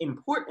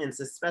importance,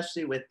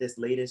 especially with this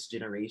latest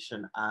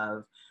generation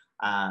of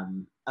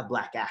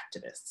Black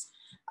activists.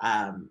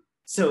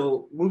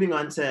 So moving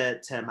on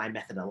to my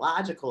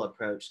methodological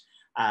approach,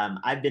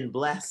 I've been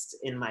blessed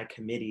in my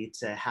committee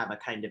to have a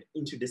kind of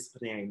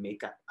interdisciplinary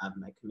makeup of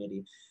my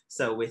committee.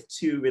 So with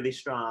two really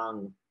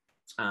strong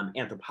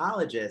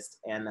anthropologists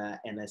and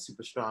a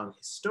super strong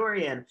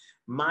historian,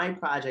 my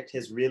project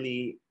has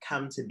really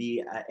come to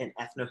be an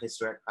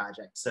ethno-historic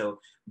project. So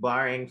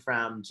borrowing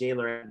from J.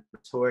 Loren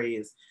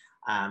Torrey's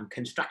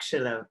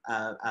construction of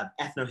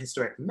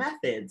ethno-historic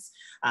methods,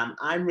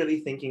 I'm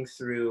really thinking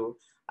through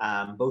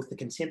both the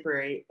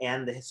contemporary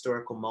and the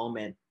historical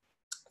moment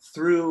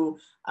through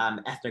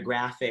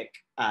ethnographic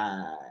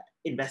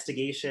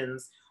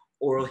investigations,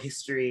 oral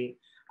history,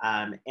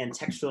 and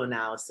textual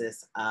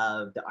analysis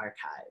of the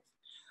archive,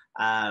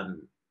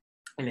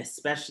 and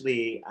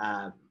especially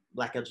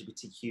Black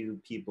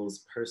LGBTQ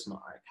people's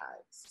personal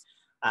archives.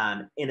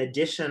 In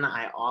addition,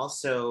 I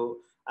also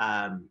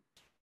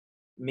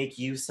make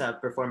use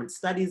of performance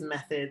studies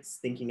methods,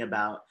 thinking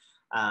about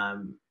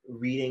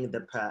reading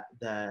the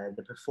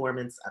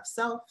performance of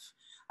self,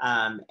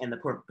 and the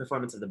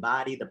performance of the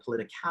body, the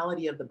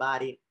politicality of the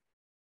body.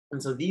 And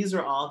so these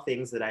are all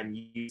things that I'm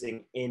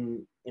using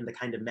in the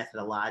kind of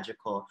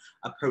methodological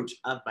approach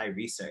of my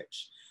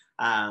research.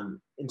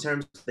 In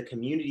terms of the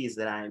communities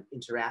that I'm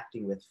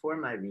interacting with for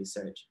my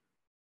research,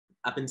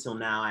 up until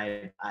now,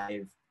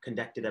 I've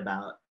conducted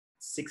about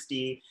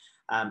 60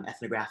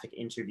 ethnographic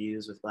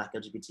interviews with Black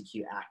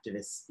LGBTQ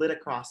activists split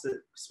across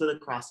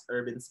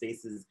urban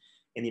spaces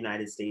in the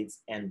United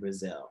States and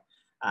Brazil.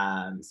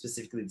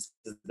 Specifically, the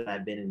spaces that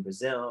I've been in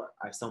Brazil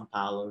are São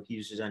Paulo,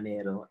 Rio de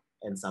Janeiro,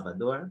 and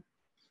Salvador.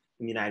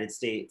 In the United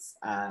States,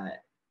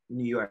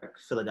 New York,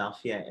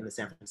 Philadelphia, and the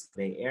San Francisco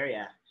Bay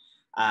Area.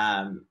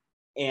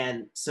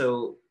 And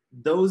so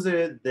those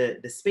are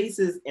the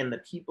spaces and the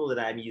people that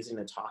I'm using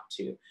to talk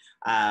to.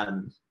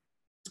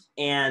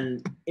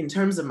 And in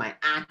terms of my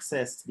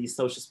access to these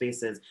social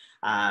spaces,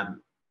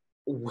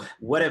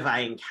 what have I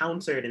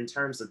encountered in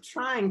terms of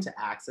trying to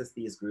access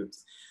these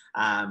groups?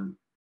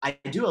 I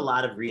do a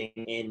lot of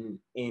reading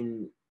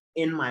in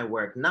my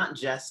work, not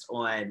just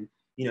on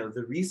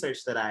the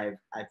research that I've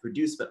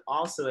produced, but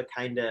also a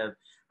kind of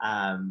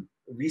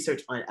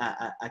research on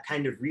a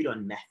kind of read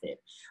on method.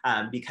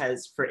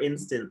 Because, for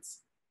instance,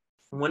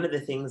 one of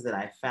the things that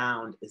I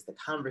found is the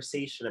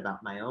conversation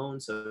about my own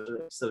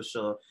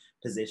social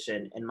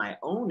position and my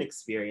own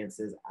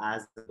experiences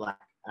as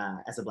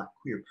a Black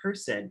queer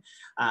person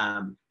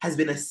has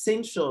been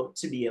essential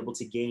to be able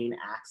to gain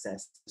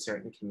access to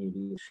certain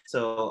communities.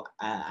 So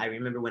I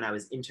remember when I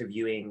was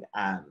interviewing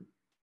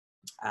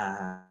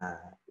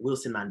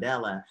Wilson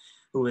Mandela,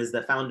 who is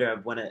the founder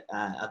of one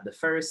of the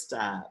first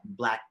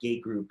Black gay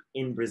group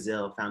in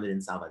Brazil, founded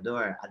in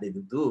Salvador,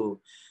 Adedudu.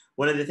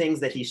 One of the things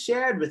that he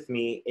shared with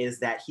me is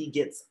that he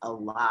gets a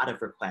lot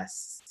of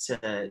requests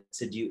to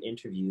do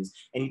interviews,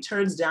 and he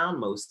turns down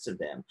most of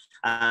them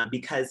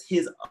because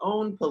his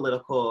own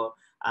political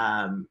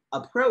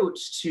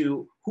approach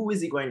to who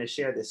is he going to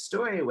share this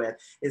story with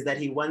is that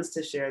he wants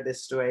to share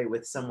this story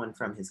with someone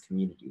from his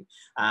community.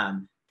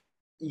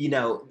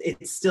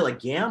 It's still a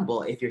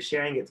gamble if you're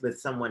sharing it with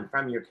someone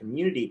from your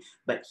community,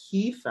 but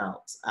he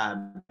felt,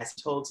 as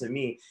told to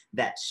me,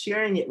 that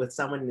sharing it with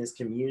someone in his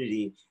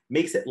community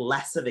makes it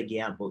less of a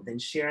gamble than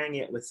sharing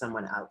it with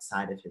someone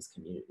outside of his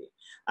community.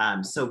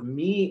 So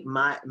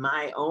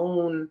my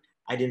own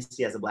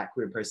identity as a Black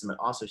queer person, but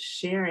also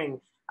sharing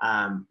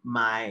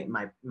my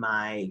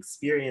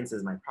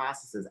experiences, my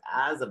processes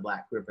as a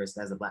Black queer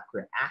person, as a Black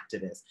queer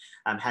activist,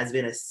 has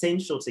been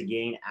essential to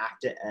gain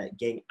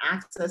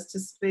access to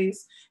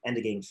space and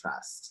to gain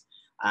trust.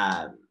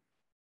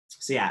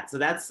 So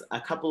that's a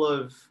couple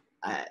of,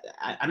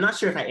 I'm not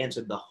sure if I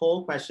answered the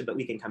whole question, but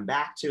we can come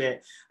back to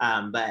it.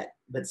 But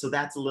so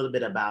that's a little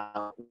bit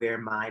about where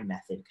my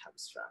method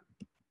comes from.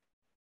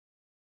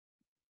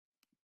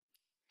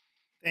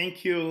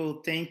 Thank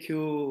you,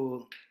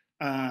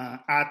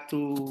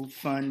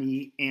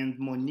 Watufani and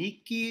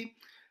Monique.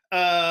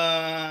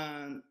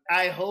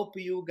 I hope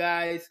you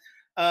guys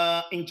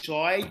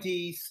enjoy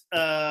this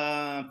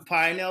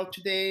panel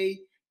today,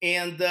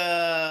 and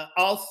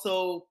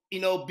also,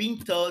 be in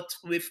touch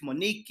with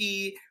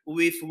Monique,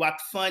 with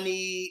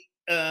Watufani,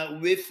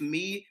 with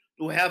me.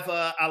 We have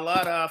a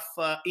lot of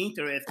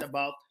interest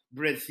about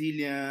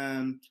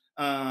Brazilian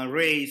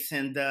race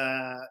and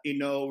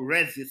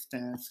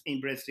resistance in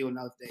Brazil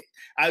nowadays.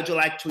 I would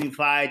like to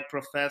invite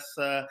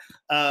Professor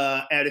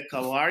Erica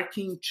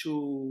Larkin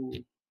to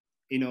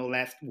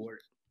last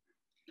word.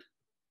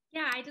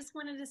 Yeah, I just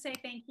wanted to say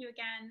thank you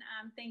again.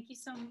 Thank you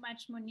so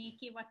much,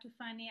 Monique,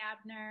 Watufani,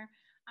 Abner,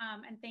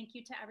 and thank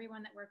you to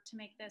everyone that worked to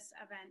make this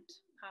event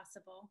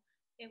possible.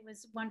 It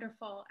was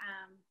wonderful,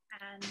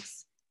 and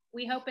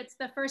we hope it's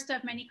the first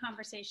of many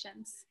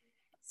conversations.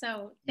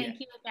 So thank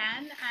you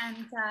again,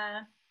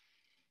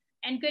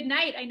 and good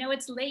night. I know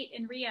it's late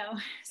in Rio,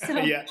 so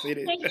yes, it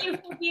is. Thank you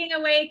for being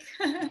awake.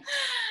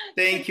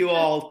 Thank you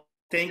all.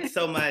 Thanks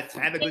so much.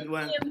 Have a good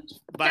one.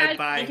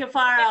 Bye-bye. Thank you,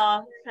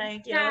 Farrell.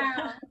 Thank you.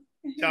 Ciao.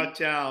 Ciao,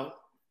 ciao.